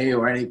to me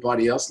or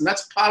anybody else. And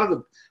that's part of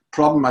the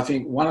problem. I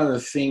think one of the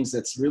things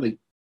that's really,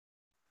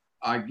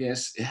 I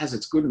guess, it has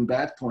its good and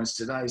bad points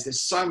today is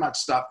there's so much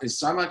stuff. There's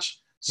so much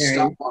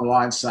stuff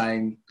online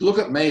saying, look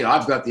at me,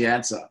 I've got the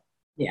answer.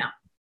 Yeah.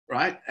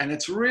 Right? And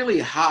it's really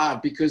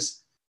hard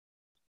because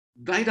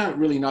they don't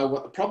really know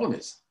what the problem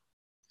is.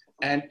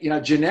 And,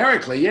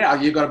 generically,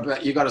 you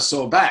got a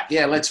sore back.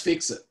 Yeah, let's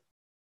fix it.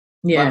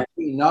 Yeah. But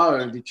we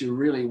know that you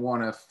really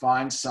want to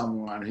find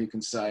someone who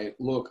can say,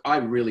 look, I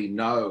really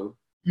know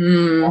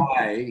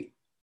why,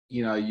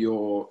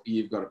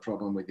 you've got a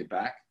problem with your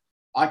back.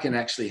 I can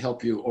actually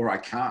help you, or I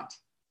can't.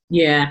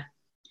 Yeah.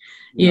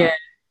 Yeah.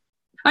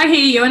 I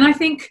hear you. And I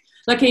think,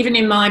 like, even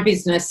in my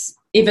business,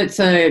 if it's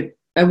a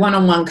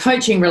one-on-one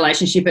coaching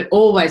relationship, it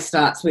always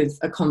starts with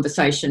a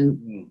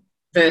conversation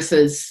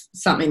versus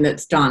something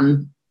that's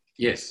done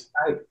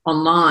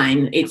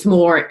online. It's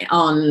more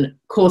on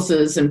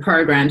courses and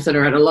programs that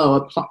are at a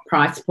lower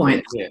price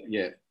point.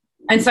 Yeah.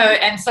 And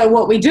so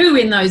what we do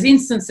in those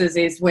instances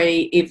is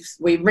if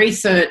we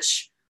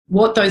research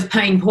what those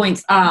pain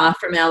points are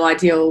from our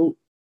ideal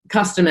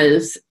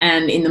customers,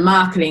 and in the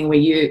marketing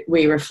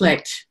we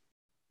reflect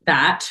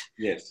that.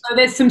 Yes. So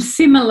there's some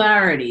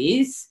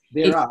similarities.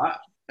 There are.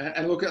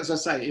 And look, as I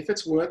say, if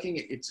it's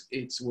working,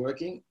 it's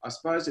working. I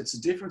suppose it's the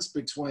difference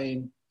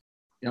between,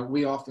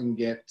 we often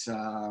get,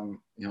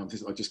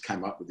 I just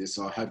came up with this,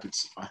 so I hope it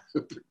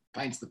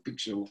paints the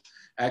picture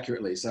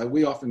accurately. So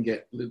we often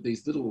get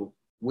these little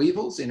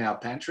weevils in our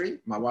pantry.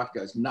 My wife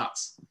goes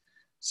nuts.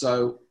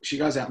 So she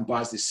goes out and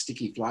buys this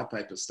sticky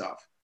flypaper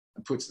stuff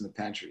and puts it in the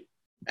pantry.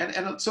 And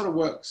it sort of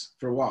works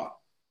for a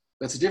while.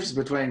 That's the difference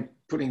between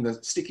putting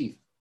the sticky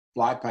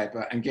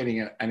flypaper and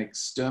getting an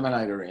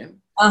exterminator in.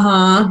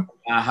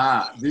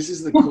 This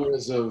is the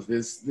cause of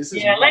this. This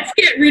is let's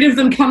get rid of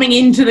them coming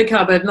into the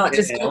cupboard, not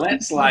just.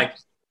 Let's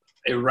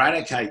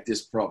eradicate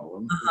this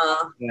problem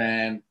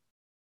and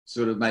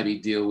sort of maybe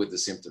deal with the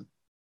symptom.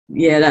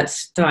 Yeah,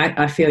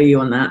 I feel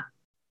you on that.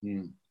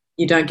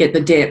 You don't get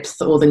the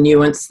depth or the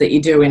nuance that you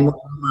do in.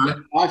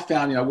 I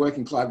found,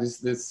 working club,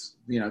 this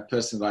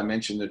person that I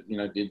mentioned that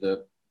did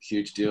the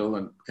huge deal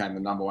and became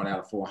the number 1 out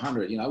of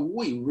 400.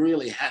 We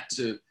really had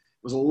to.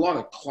 It was a lot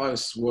of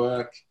close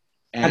work.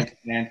 And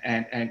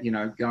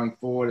going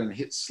forward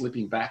and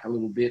slipping back a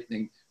little bit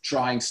and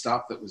trying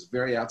stuff that was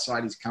very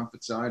outside his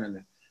comfort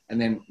zone, and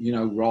then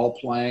role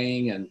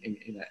playing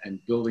and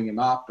building him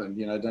up and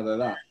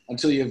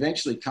until you're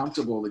eventually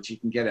comfortable that you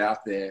can get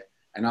out there,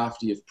 and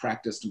after you've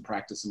practiced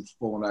and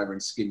fallen over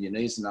and skinned your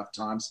knees enough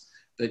times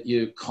that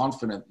you're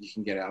confident you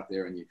can get out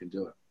there and you can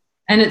do it.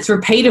 And it's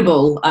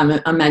repeatable. I'm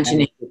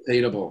imagining.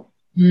 Repeatable.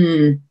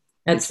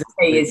 That's the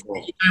key. Is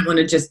you don't want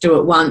to just do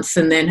it once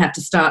and then have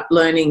to start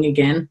learning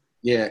again.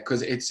 Yeah,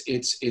 because it's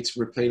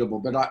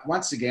repeatable. But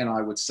once again,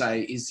 I would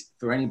say is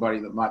for anybody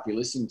that might be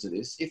listening to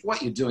this, if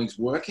what you're doing is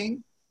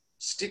working,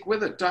 stick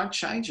with it. Don't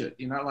change it.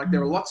 There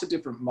are lots of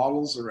different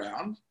models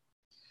around.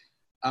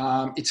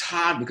 It's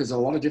hard because a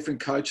lot of different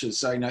coaches.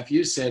 So, if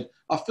you said,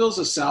 Phil's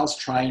a sales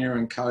trainer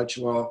and coach,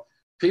 well,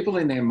 people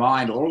in their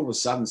mind all of a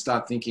sudden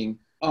start thinking,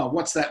 oh,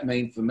 what's that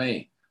mean for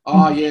me?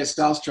 Oh, yeah,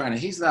 sales trainer.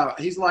 He's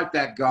like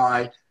that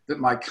guy that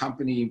my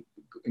company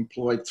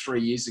employed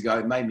 3 years ago.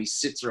 It made me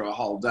sit through a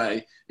whole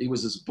day. He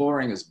was as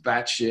boring as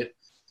batshit.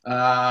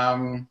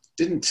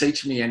 Didn't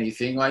teach me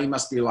anything. Oh, he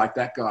must be like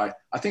that guy.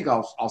 I think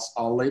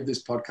I'll leave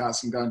this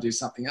podcast and go and do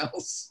something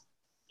else.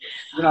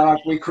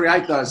 We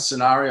create those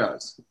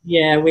scenarios.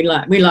 Yeah, we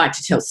like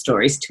to tell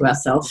stories to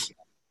ourselves.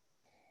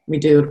 We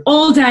do it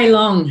all day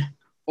long.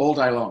 All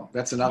day long.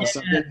 That's another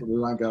subject, but we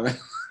won't go in.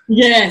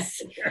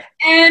 Yes.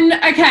 And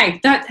okay,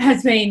 that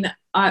has been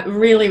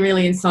really,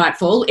 really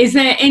insightful. Is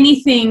there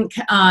anything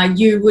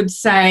you would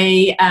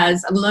say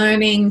as a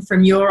learning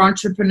from your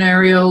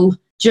entrepreneurial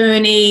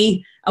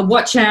journey, a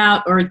watch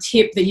out or a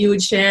tip that you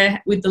would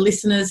share with the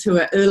listeners who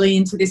are early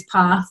into this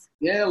path?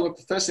 Yeah, look,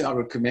 firstly, I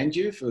would commend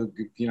you for,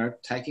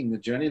 taking the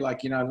journey.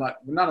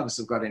 None of us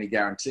have got any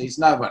guarantees.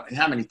 No one.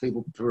 How many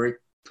people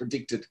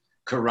predicted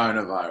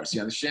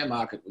coronavirus? The share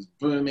market was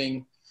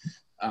booming.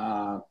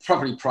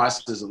 Property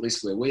prices, at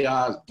least where we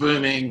are, is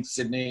booming.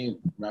 Sydney,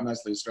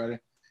 mostly Australia.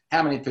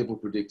 How many people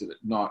predicted it?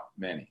 Not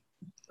many,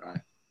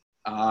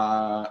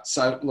 right?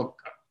 So look,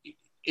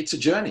 it's a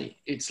journey.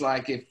 It's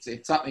like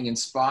if something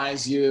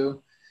inspires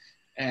you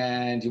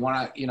and you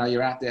want to,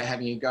 you're out there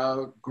having a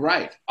go,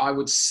 great. I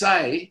would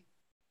say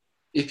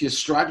if you're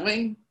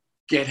struggling,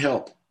 get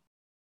help.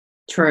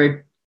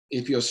 True.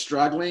 If you're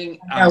struggling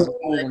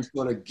and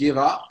sort of give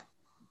up,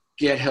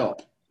 get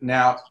help.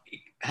 Now,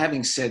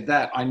 having said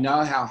that, I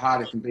know how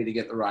hard it can be to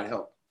get the right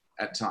help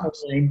at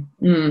times. Totally.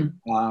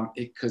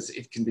 Because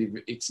it can be,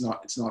 it's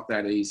not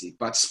that easy.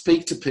 But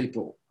speak to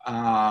people.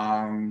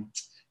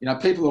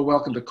 People are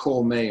welcome to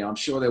call me. I'm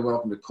sure they're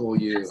welcome to call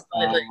you.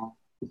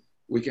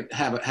 We can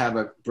have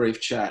a brief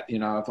chat.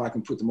 If I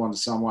can put them on to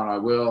someone, I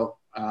will.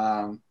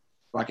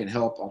 If I can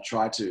help, I'll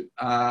try to.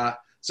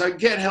 So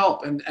get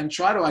help and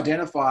try to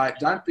identify.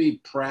 Don't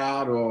be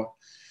proud, or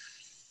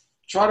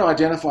try to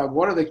identify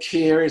what are the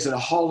key areas that are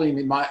holding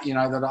me,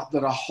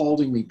 that are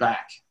holding me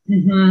back.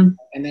 Mm-hmm.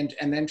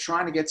 And then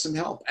trying to get some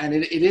help. And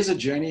it is a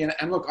journey.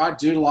 And look, I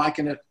do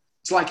liken it.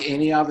 It's like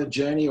any other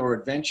journey or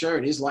adventure.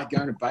 It is like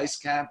going to base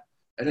camp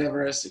at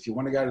Everest. If you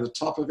want to go to the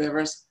top of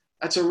Everest,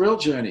 that's a real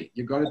journey.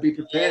 You've got to be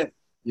prepared.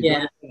 You've got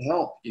to get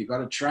help. You've got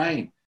to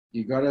train.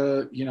 You've got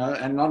to,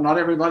 and not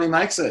everybody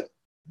makes it.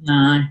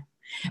 No.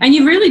 And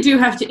you really do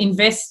have to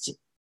invest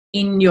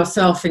in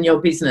yourself and your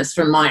business,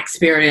 from my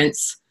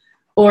experience,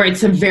 or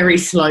it's a very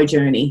slow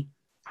journey.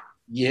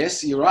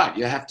 Yes, you're right.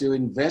 You have to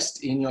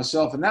invest in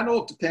yourself. And that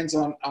all depends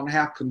on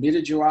how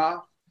committed you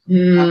are,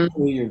 how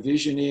clear your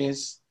vision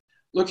is.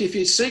 Look, if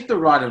you seek the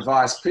right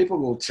advice, people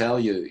will tell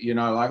you,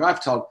 like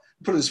I've told,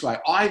 put it this way,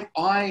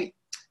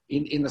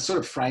 in the sort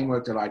of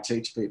framework that I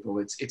teach people,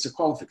 it's a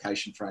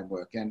qualification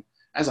framework. And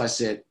as I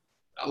said,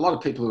 a lot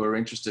of people who are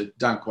interested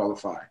don't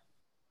qualify.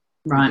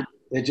 Right.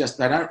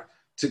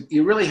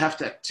 You really have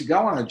to go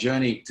on a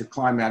journey to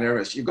climb Mount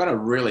Everest. You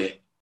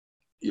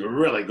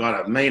really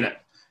got to mean it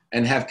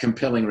and have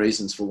compelling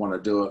reasons for wanting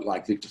to do it,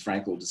 like Viktor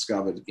Frankl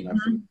discovered, from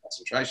the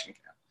concentration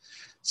camp.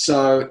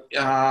 So,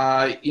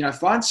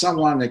 find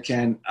someone that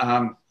can,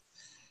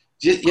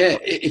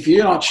 if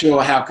you're not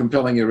sure how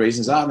compelling your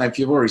reasons are, and if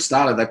you've already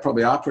started, they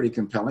probably are pretty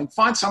compelling.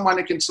 Find someone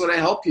that can sort of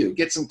help you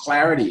get some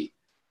clarity.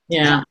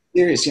 Yeah. How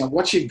serious,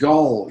 what's your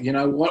goal?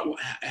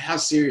 How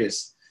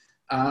serious?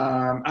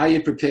 Are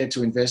you prepared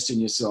to invest in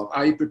yourself?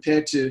 Are you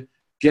prepared to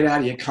get out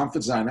of your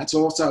comfort zone? That's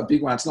also a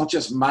big one. It's not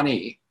just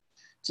money.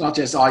 It's not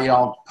just,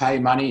 I'll pay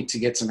money to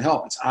get some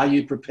help. It's, are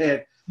you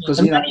prepared? Because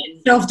money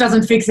itself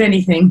doesn't fix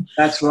anything.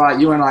 That's right.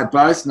 You and I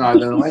both know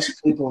that unless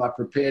people are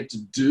prepared to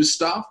do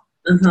stuff,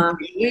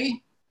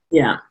 really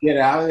get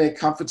out of their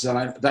comfort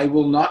zone, they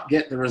will not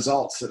get the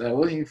results that they're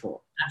looking for.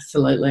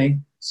 Absolutely.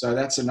 So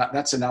that's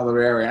another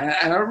area.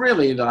 And a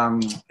really, a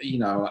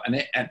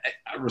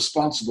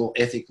responsible,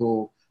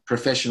 ethical,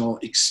 professional,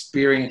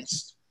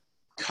 experienced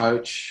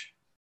coach,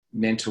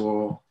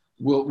 mentor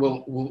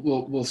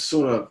will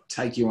sort of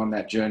take you on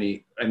that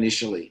journey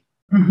initially.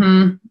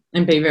 Mm-hmm.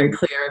 And be very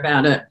clear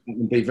about it.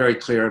 And be very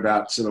clear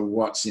about sort of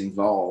what's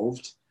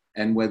involved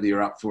and whether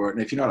you're up for it.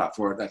 And if you're not up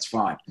for it, that's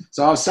fine.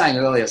 So I was saying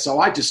earlier, so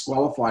I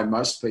disqualify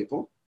most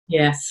people.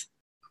 Yes.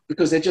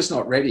 Because they're just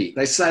not ready.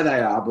 They say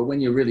they are, but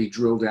when you really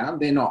drill down,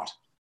 they're not,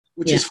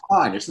 which is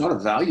fine. It's not a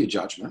value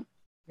judgment.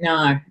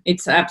 No,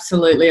 it's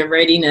absolutely a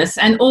readiness.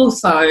 And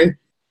also,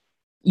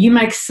 you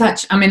make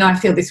I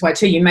feel this way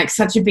too, you make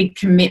such a big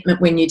commitment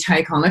when you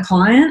take on a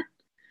client.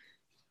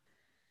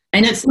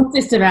 And it's not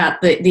just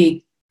about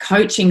the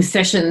coaching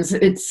sessions.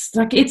 It's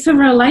like, it's a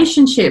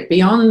relationship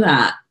beyond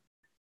that.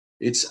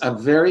 It's a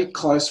very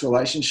close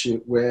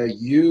relationship where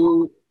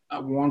you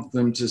want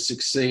them to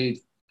succeed,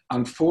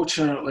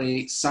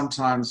 unfortunately,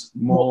 sometimes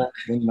more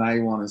than they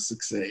want to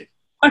succeed.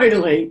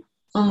 Totally.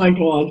 Oh my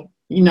God,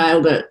 you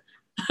nailed it.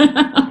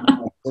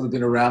 I've sort of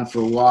been around for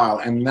a while,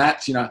 and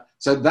that's,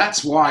 so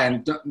that's why,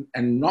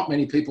 and not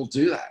many people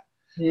do that.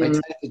 They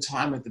take the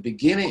time at the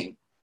beginning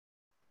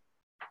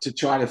to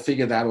try to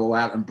figure that all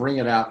out and bring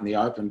it out in the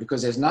open,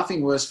 because there's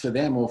nothing worse for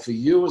them or for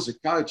you as a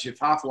coach if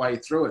halfway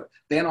through it,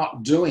 they're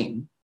not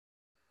doing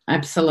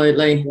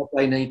absolutely what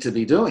they need to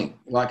be doing.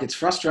 Like, it's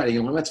frustrating.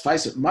 And let's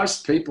face it,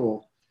 most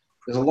people,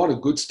 there's a lot of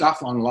good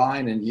stuff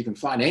online and you can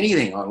find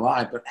anything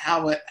online, but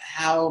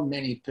how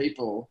many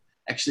people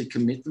actually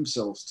commit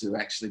themselves to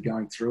actually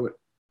going through it?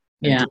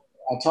 Yeah.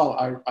 I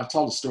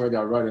told a story that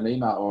I wrote an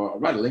email, or I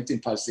wrote a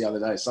LinkedIn post the other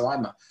day. So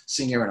I'm a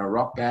singer in a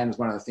rock band. It was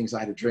one of the things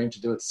I had a dream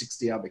to do. At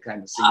 60, I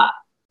became a singer.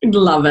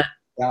 Love it.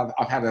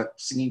 I've had a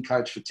singing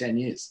coach for 10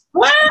 years.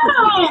 Wow,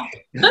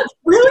 that's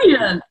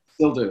brilliant.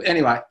 Still do.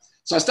 Anyway,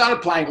 so I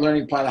started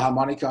learning to play the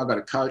harmonica. I got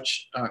a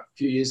coach a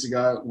few years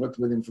ago, worked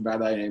with him for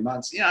about 18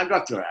 months. I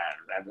got to,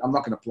 I'm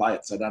not going to play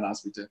it, so don't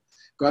ask me to.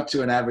 Got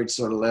to an average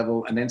sort of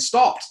level and then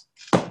stopped.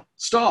 I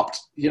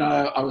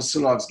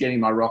was getting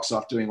my rocks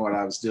off doing what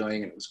I was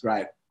doing, and it was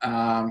great.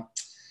 And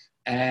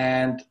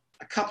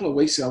a couple of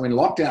weeks ago in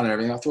lockdown and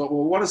everything, I thought,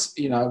 well,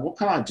 what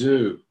can I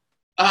do?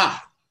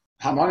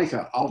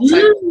 Harmonica. I'll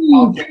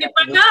pick it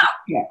back up.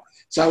 Yeah.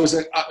 So it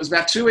was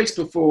about 2 weeks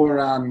before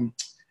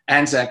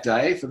Anzac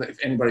Day. If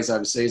anybody's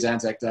overseas,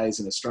 Anzac Day is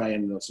an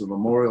Australian sort of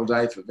Memorial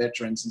Day for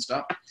veterans and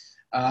stuff.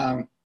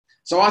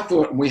 So I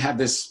thought, we had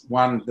this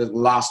one, the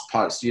last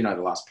post, the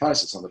last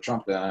post, it's on the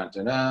trumpet, dun,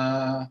 dun,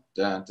 dun,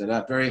 dun, dun,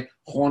 dun, very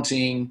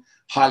haunting,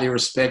 highly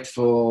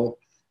respectful,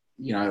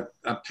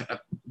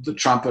 the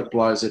trumpet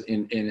blows it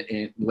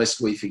in lest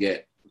we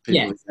forget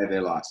people who gave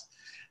their lives.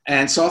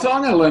 And so I thought,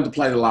 I'm going to learn to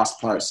play the last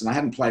post. And I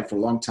hadn't played for a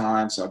long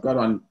time. So I got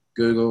on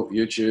Google,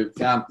 YouTube,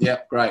 found,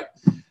 great.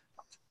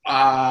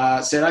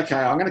 said, okay,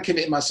 I'm going to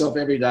commit myself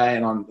every day,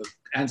 and on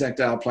Anzac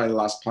Day I'll play the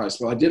last post.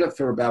 Well, I did it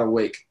for about a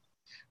week.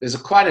 There's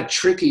quite a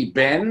tricky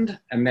bend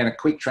and then a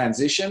quick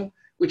transition,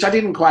 which I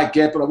didn't quite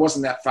get, but I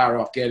wasn't that far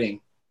off getting.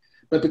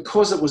 But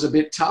because it was a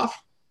bit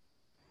tough,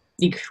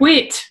 you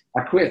quit.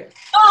 I quit.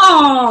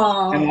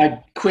 Oh! And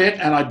I quit,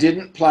 and I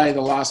didn't play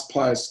the last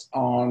post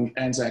on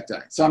Anzac Day.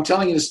 So I'm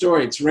telling you the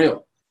story. It's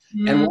real.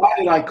 And why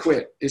did I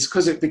quit? It's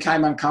because it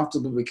became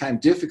uncomfortable, became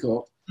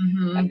difficult.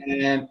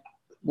 And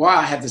why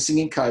I had the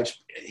singing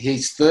coach,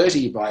 he's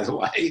 30, by the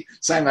way,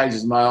 same age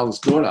as my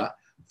oldest daughter.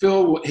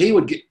 Phil,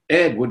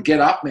 Ed would get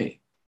up me.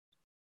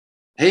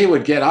 He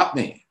would get up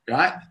me,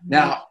 right?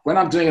 Now, when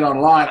I'm doing it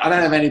online, I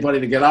don't have anybody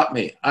to get up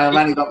me. I've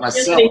only got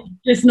myself.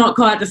 It's not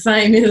quite the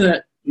same, is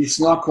it?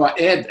 It's not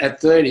quite. Ed, at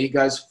 30,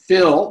 goes,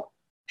 Phil,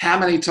 how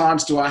many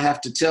times do I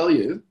have to tell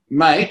you,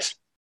 mate?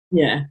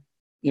 Yeah.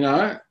 You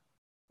know,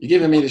 you're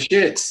giving me the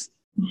shits.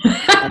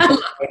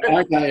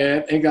 Okay,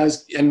 Ed. He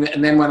goes, and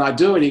then when I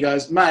do it, he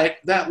goes, mate,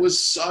 that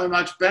was so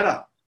much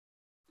better.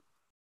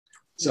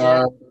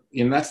 So,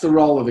 that's the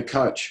role of the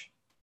coach.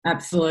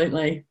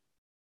 Absolutely.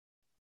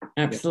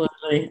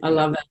 Absolutely. I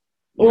love it.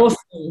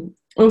 Awesome.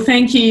 Well,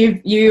 thank you.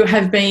 You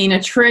have been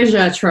a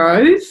treasure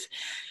trove.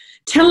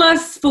 Tell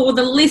us, for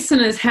the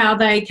listeners, how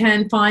they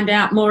can find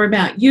out more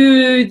about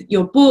you,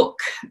 your book.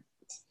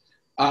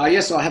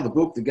 Yes, I have a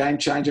book, The Game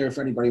Changer, if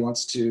anybody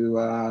wants to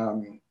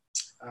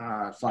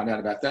find out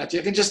about that.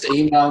 You can just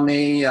email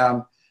me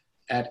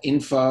at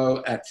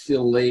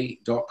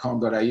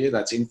info@phillee.com.au.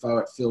 That's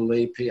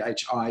info@phillee,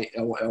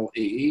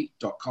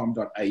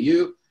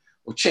 phillee.com.au.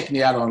 Or check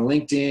me out on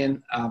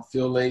LinkedIn,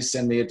 Phil Lee,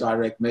 send me a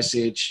direct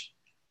message.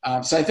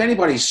 So if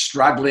anybody's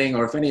struggling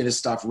or if any of this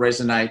stuff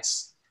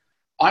resonates,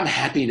 I'm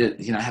happy to,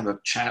 have a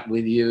chat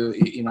with you,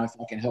 if I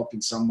can help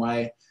in some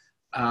way.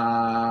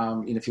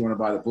 If you want to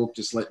buy the book,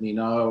 just let me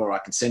know, or I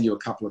can send you a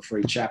couple of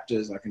free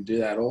chapters. I can do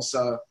that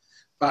also.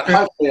 But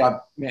hopefully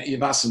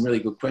you've asked some really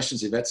good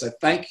questions, Yvette. So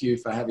thank you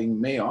for having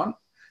me on.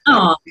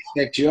 I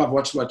respect you. I've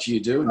watched what you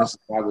do, and this is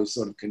why we've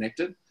sort of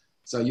connected.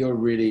 So you're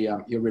really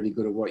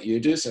good at what you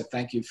do. So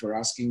thank you for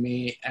asking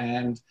me.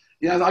 And,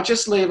 I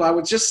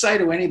would just say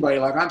to anybody,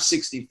 like, I'm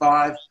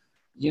 65,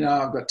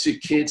 I've got 2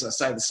 kids. I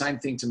say the same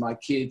thing to my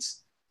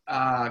kids.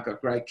 I've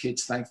got great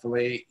kids,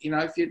 thankfully.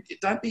 If you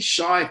don't be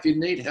shy. If you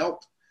need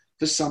help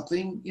for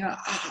something,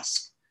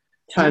 ask.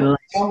 Totally.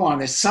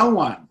 There's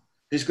someone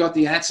who's got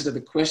the answer to the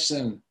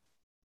question,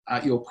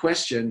 your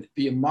question,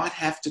 but you might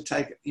have to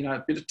take,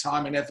 a bit of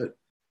time and effort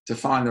to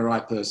find the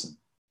right person.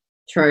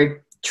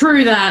 True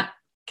that.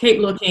 Keep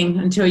looking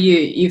until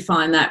you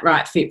find that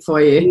right fit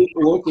for you. Keep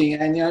looking,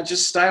 and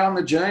just stay on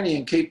the journey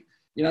and keep.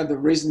 The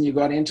reason you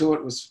got into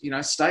it was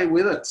stay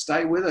with it.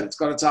 Stay with it. It's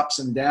got its ups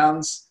and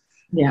downs.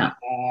 Yeah.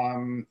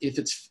 If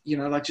it's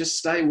just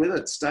stay with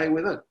it. Stay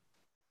with it.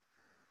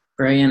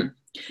 Brilliant.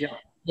 Yeah.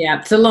 Yeah,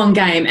 it's a long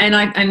game.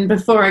 And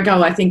before I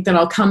go, I think that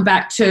I'll come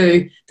back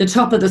to the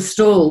top of the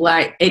stool.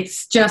 Like,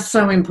 it's just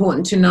so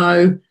important to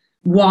know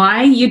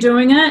why you're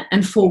doing it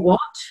and for what.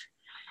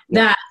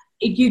 Yeah. That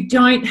if you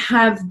don't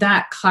have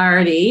that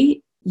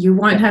clarity, you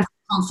won't have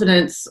the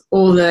confidence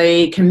or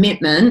the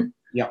commitment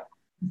to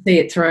see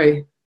it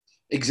through.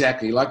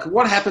 Exactly. Like,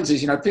 what happens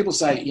is, people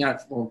say,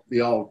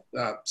 the old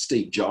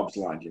Steve Jobs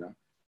line,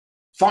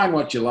 find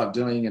what you love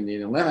doing and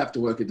you'll never have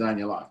to work a day in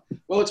your life.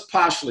 Well, it's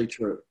partially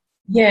true.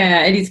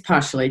 Yeah, it is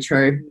partially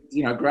true.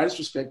 Greatest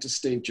respect to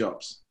Steve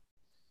Jobs.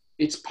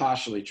 It's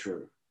partially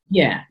true.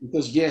 Yeah.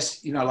 Because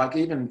yes,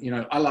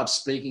 I love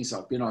speaking, so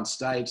I've been on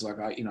stage. Like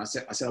I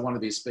said I want to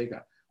be a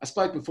speaker. I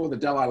spoke before the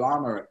Dalai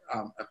Lama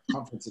at a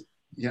conference of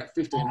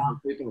 1,500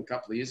 people a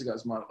couple of years ago.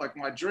 It was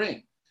my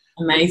dream.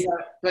 Amazing.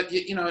 But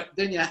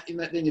then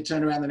you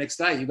turn around the next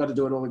day. You've got to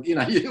do it all.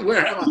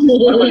 Wherever.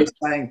 Nobody's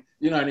saying.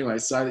 Anyway.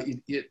 So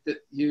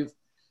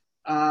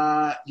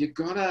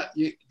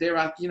there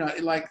are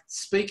like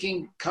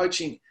speaking,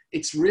 coaching.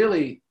 It's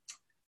really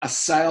a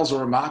sales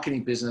or a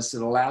marketing business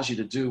that allows you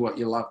to do what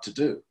you love to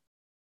do.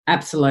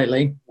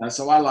 Absolutely.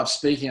 So I love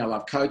speaking, I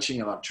love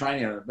coaching, I love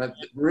training, but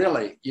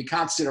really you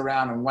can't sit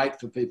around and wait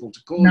for people to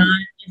call you.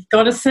 You've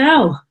got to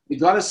sell. You've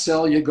got to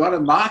sell, you've got to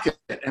market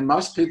it. And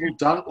most people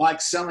don't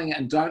like selling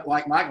and don't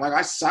like marketing. Like,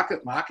 I suck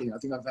at marketing. I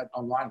think we've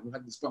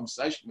had this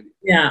conversation with you.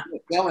 Yeah.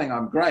 Selling,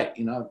 I'm great,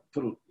 and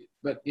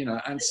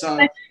so.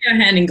 They go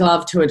hand in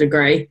glove to a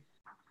degree.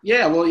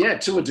 Yeah, well,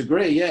 to a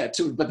degree, yeah,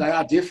 but they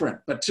are different.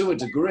 But to a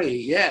degree,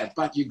 yeah.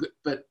 But you've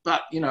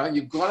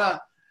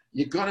got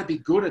to be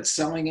good at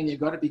selling, and you've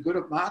got to be good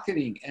at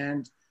marketing,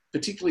 and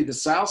particularly the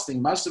sales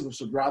thing. Most of us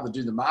would rather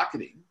do the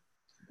marketing.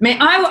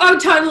 Man, I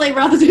would totally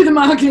rather do the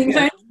marketing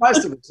thing.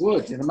 Most of us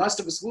would. Most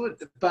of us would.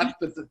 But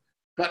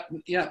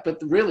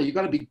really, you've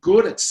got to be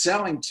good at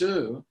selling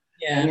too.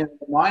 Yeah. And the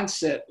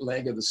mindset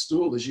leg of the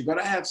stool is you've got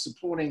to have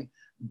supporting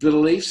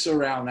beliefs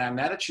around that and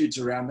attitudes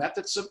around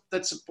that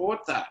support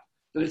that.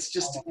 But it's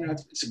just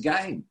it's a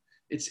game.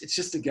 It's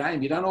just a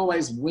game. You don't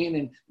always win,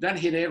 and you don't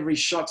hit every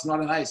shot's not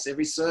an ace.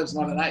 Every serve's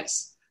not an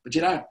ace. But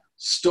you don't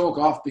stalk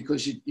off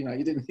because you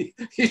didn't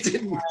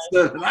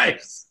serve an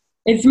ace.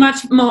 It's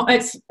much more.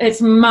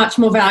 It's much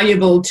more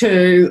valuable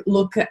to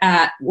look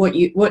at what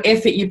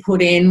effort you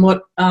put in,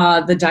 what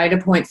are the data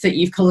points that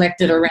you've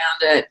collected around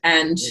it,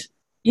 and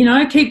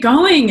keep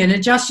going and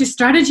adjust your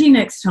strategy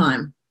next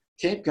time.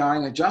 Keep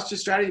going, adjust your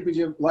strategy. But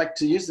you like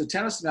to use the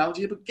tennis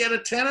analogy, but get a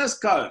tennis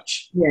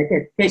coach. Yeah,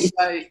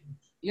 say,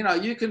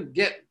 you can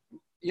get,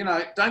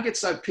 don't get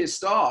so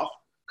pissed off,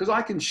 because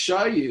I can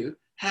show you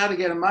how to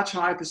get a much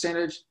higher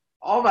percentage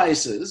of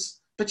aces.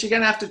 But you're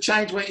going to have to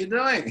change what you're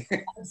doing.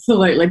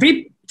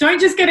 Absolutely. Don't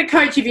just get a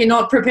coach if you're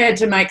not prepared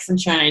to make some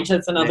change.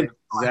 That's another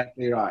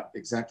Exactly right.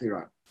 Exactly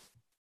right.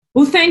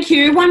 Well, thank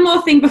you. One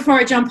more thing before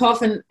I jump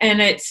off, and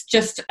it's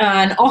just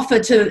an offer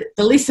to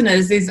the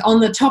listeners, is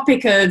on the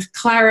topic of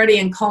clarity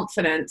and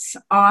confidence.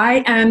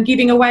 I am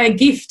giving away a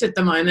gift at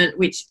the moment,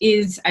 which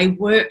is a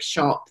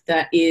workshop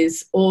that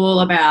is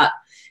all about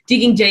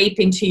digging deep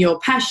into your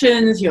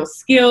passions, your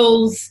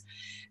skills,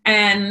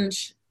 and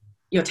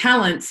your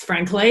talents,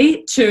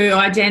 frankly, to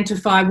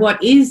identify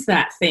what is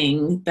that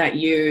thing that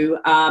you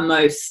are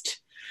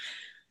most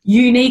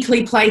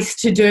uniquely placed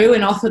to do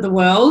and offer the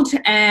world.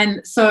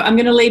 And so I'm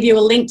going to leave you a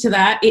link to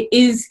that. It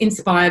is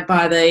inspired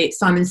by the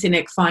Simon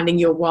Sinek Finding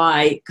Your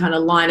Why kind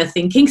of line of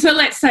thinking. So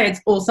let's say it's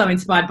also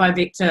inspired by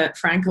Viktor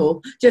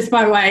Frankl, just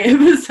by way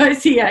of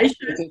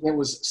association. I think it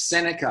was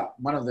Seneca,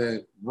 one of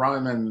the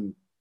Roman...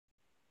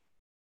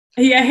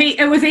 Yeah,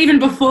 it was even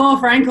before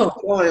Frankl.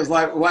 Well, it was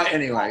like, well,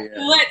 anyway.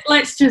 Yeah.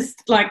 Let's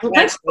just let's put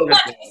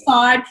that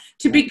aside.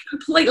 To be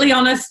completely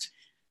honest,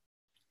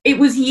 it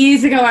was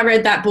years ago I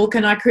read that book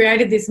and I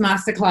created this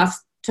masterclass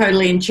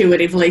totally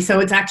intuitively. So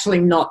it's actually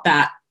not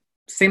that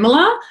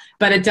similar,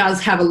 but it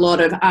does have a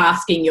lot of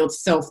asking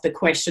yourself the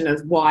question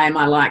of why am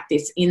I like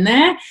this in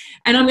there.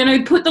 And I'm going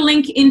to put the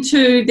link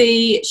into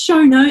the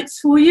show notes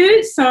for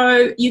you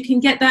so you can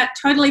get that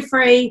totally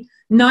free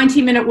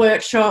 90-minute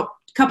workshop,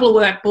 couple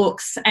of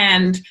workbooks,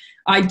 and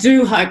I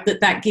do hope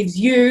that gives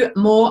you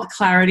more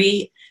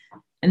clarity.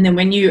 And then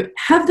when you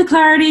have the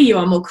clarity, you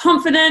are more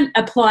confident,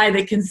 apply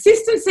the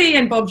consistency,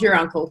 and Bob's your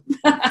uncle.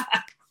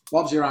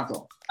 Bob's your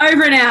uncle.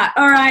 Over and out.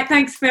 All right.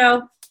 Thanks,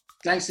 Phil.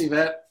 Thanks,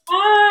 Yvette.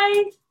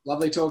 Bye.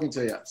 Lovely talking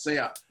to you. See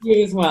ya.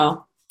 You as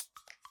well.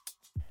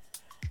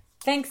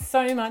 Thanks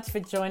so much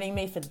for joining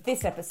me for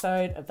this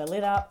episode of the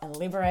Lit Up and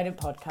Liberated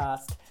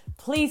podcast.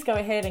 Please go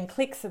ahead and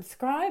click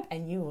subscribe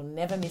and you will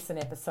never miss an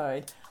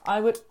episode. I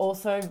would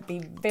also be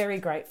very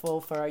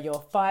grateful for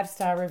your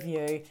 5-star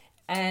review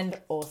and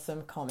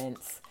awesome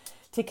comments.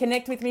 To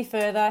connect with me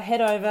further,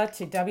 head over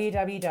to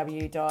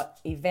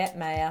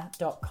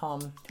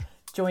www.yvettemeyer.com.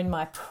 Join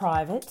my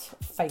private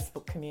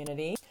Facebook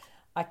community.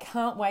 I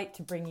can't wait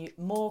to bring you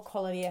more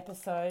quality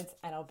episodes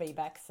and I'll be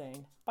back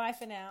soon. Bye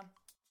for now.